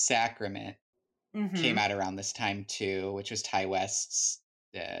The Sacrament came Mhm. out around this time too, which was Ty West's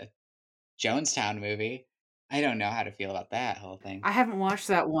uh, Jonestown movie. I don't know how to feel about that whole thing. I haven't watched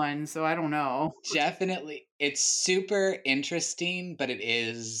that one, so I don't know. Definitely, it's super interesting, but it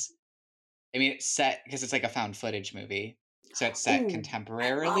is. I mean, it's set because it's like a found footage movie, so it's set Ooh, I love.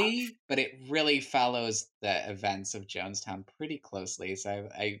 contemporarily, but it really follows the events of Jonestown pretty closely. So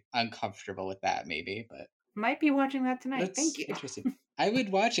I'm uncomfortable with that, maybe, but Might be watching that tonight. Thank that's you. interesting. I would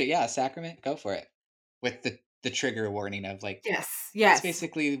watch it. Yeah, Sacrament, go for it. With the trigger warning of like Yes, that's yes,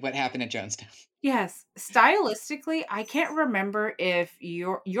 basically what happened at Jonestown. yes. Stylistically, I can't remember if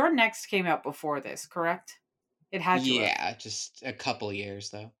your next came out before this, correct? It had to have. Yeah, just a couple years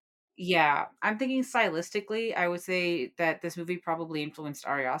though. Yeah, I'm thinking stylistically, I would say that this movie probably influenced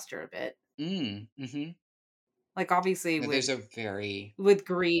Ari Aster a bit. Mm-hmm. Like obviously No, there's a very with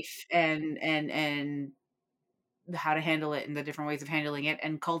grief and how to handle it and the different ways of handling it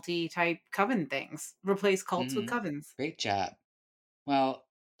and culty type coven things. Replace cults with mm-hmm. covens. Great job. Well,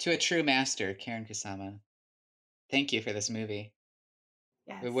 to a true master, Karen Kusama. Thank you for this movie.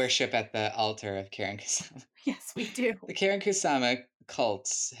 Yes. We worship at the altar of Karen Kusama. Yes, we do. The Karen Kusama cult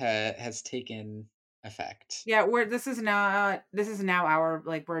has taken effect. Yeah, this is now our,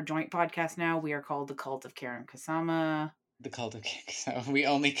 like, we're a joint podcast now. We are called the Cult of Karen Kusama. The cult of Karen Kusama. We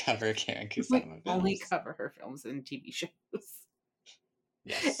only cover Karen We Kusama only films. cover her films and TV shows.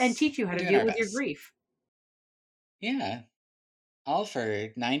 Yes. And teach you how We're to doing deal our with your best. grief. Yeah. All for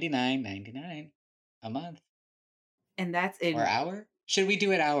 $99.99 a month. And that's Or in hour? Should we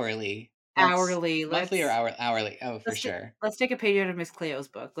do it hourly? hourly. Monthly or hourly? Oh, for sure. Let's take a page out of Miss Cleo's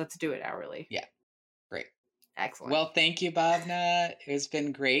book. Let's do it hourly. Yeah. Great. Excellent. Well, thank you, Bhavna. It's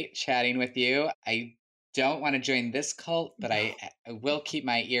been great chatting with you. I don't want to join this cult, but I will keep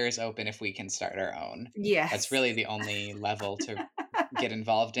my ears open if we can start our own. Yes. That's really the only level to get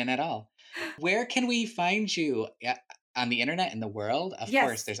involved in at all. Where can we find you? On the internet, in the world? Of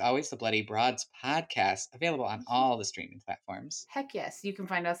course, there's always the Bloody Broads podcast available on all the streaming platforms. Heck yes. You can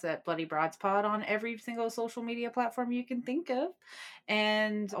find us at Bloody Broads Pod on every single social media platform you can think of.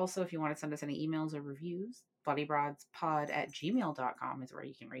 And also, if you want to send us any emails or reviews, bloodybroadspod@gmail.com is where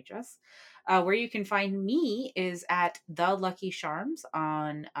you can reach us. Where you can find me is at The Lucky Charms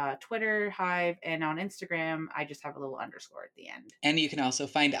on Twitter, Hive, and on Instagram. I just have a little underscore at the end. And you can also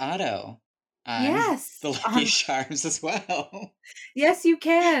find Otto on Yes. The Lucky Charms as well. Yes, you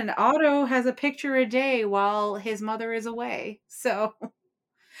can. Otto has a picture a day while his mother is away. So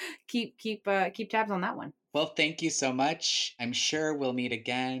keep tabs on that one. Well, thank you so much. I'm sure we'll meet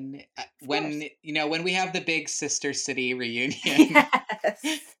again when we have the big Sister City reunion.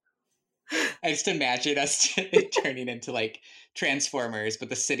 Yes. I just imagine us turning into like Transformers, but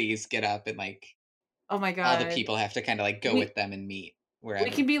the cities get up and like, oh my god, all the people have to kind of like go with them and meet wherever.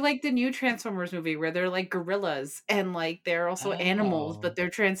 We can be like the new Transformers movie where they're like gorillas and like they're also animals, but they're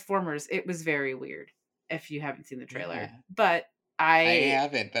Transformers. It was very weird if you haven't seen the trailer. Yeah. But I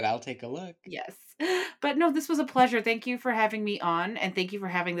haven't, but I'll take a look. Yes. But no, this was a pleasure. Thank you for having me on, and thank you for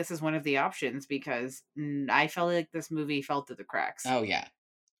having this as one of the options because I felt like this movie fell through the cracks. Oh yeah.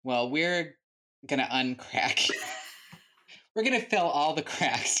 Well, we're gonna uncrack. We're gonna fill all the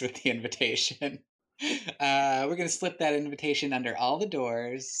cracks with the invitation. We're gonna slip that invitation under all the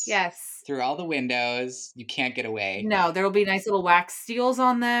doors. Yes. Through all the windows. You can't get away. No, there will be nice little wax seals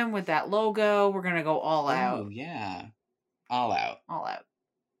on them with that logo. We're gonna go all out. Oh yeah. All out. All out.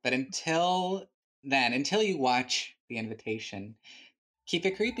 But until then, until you watch the invitation, keep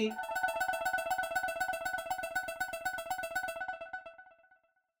it creepy.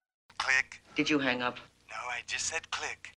 Click. Did you hang up? No, I just said click.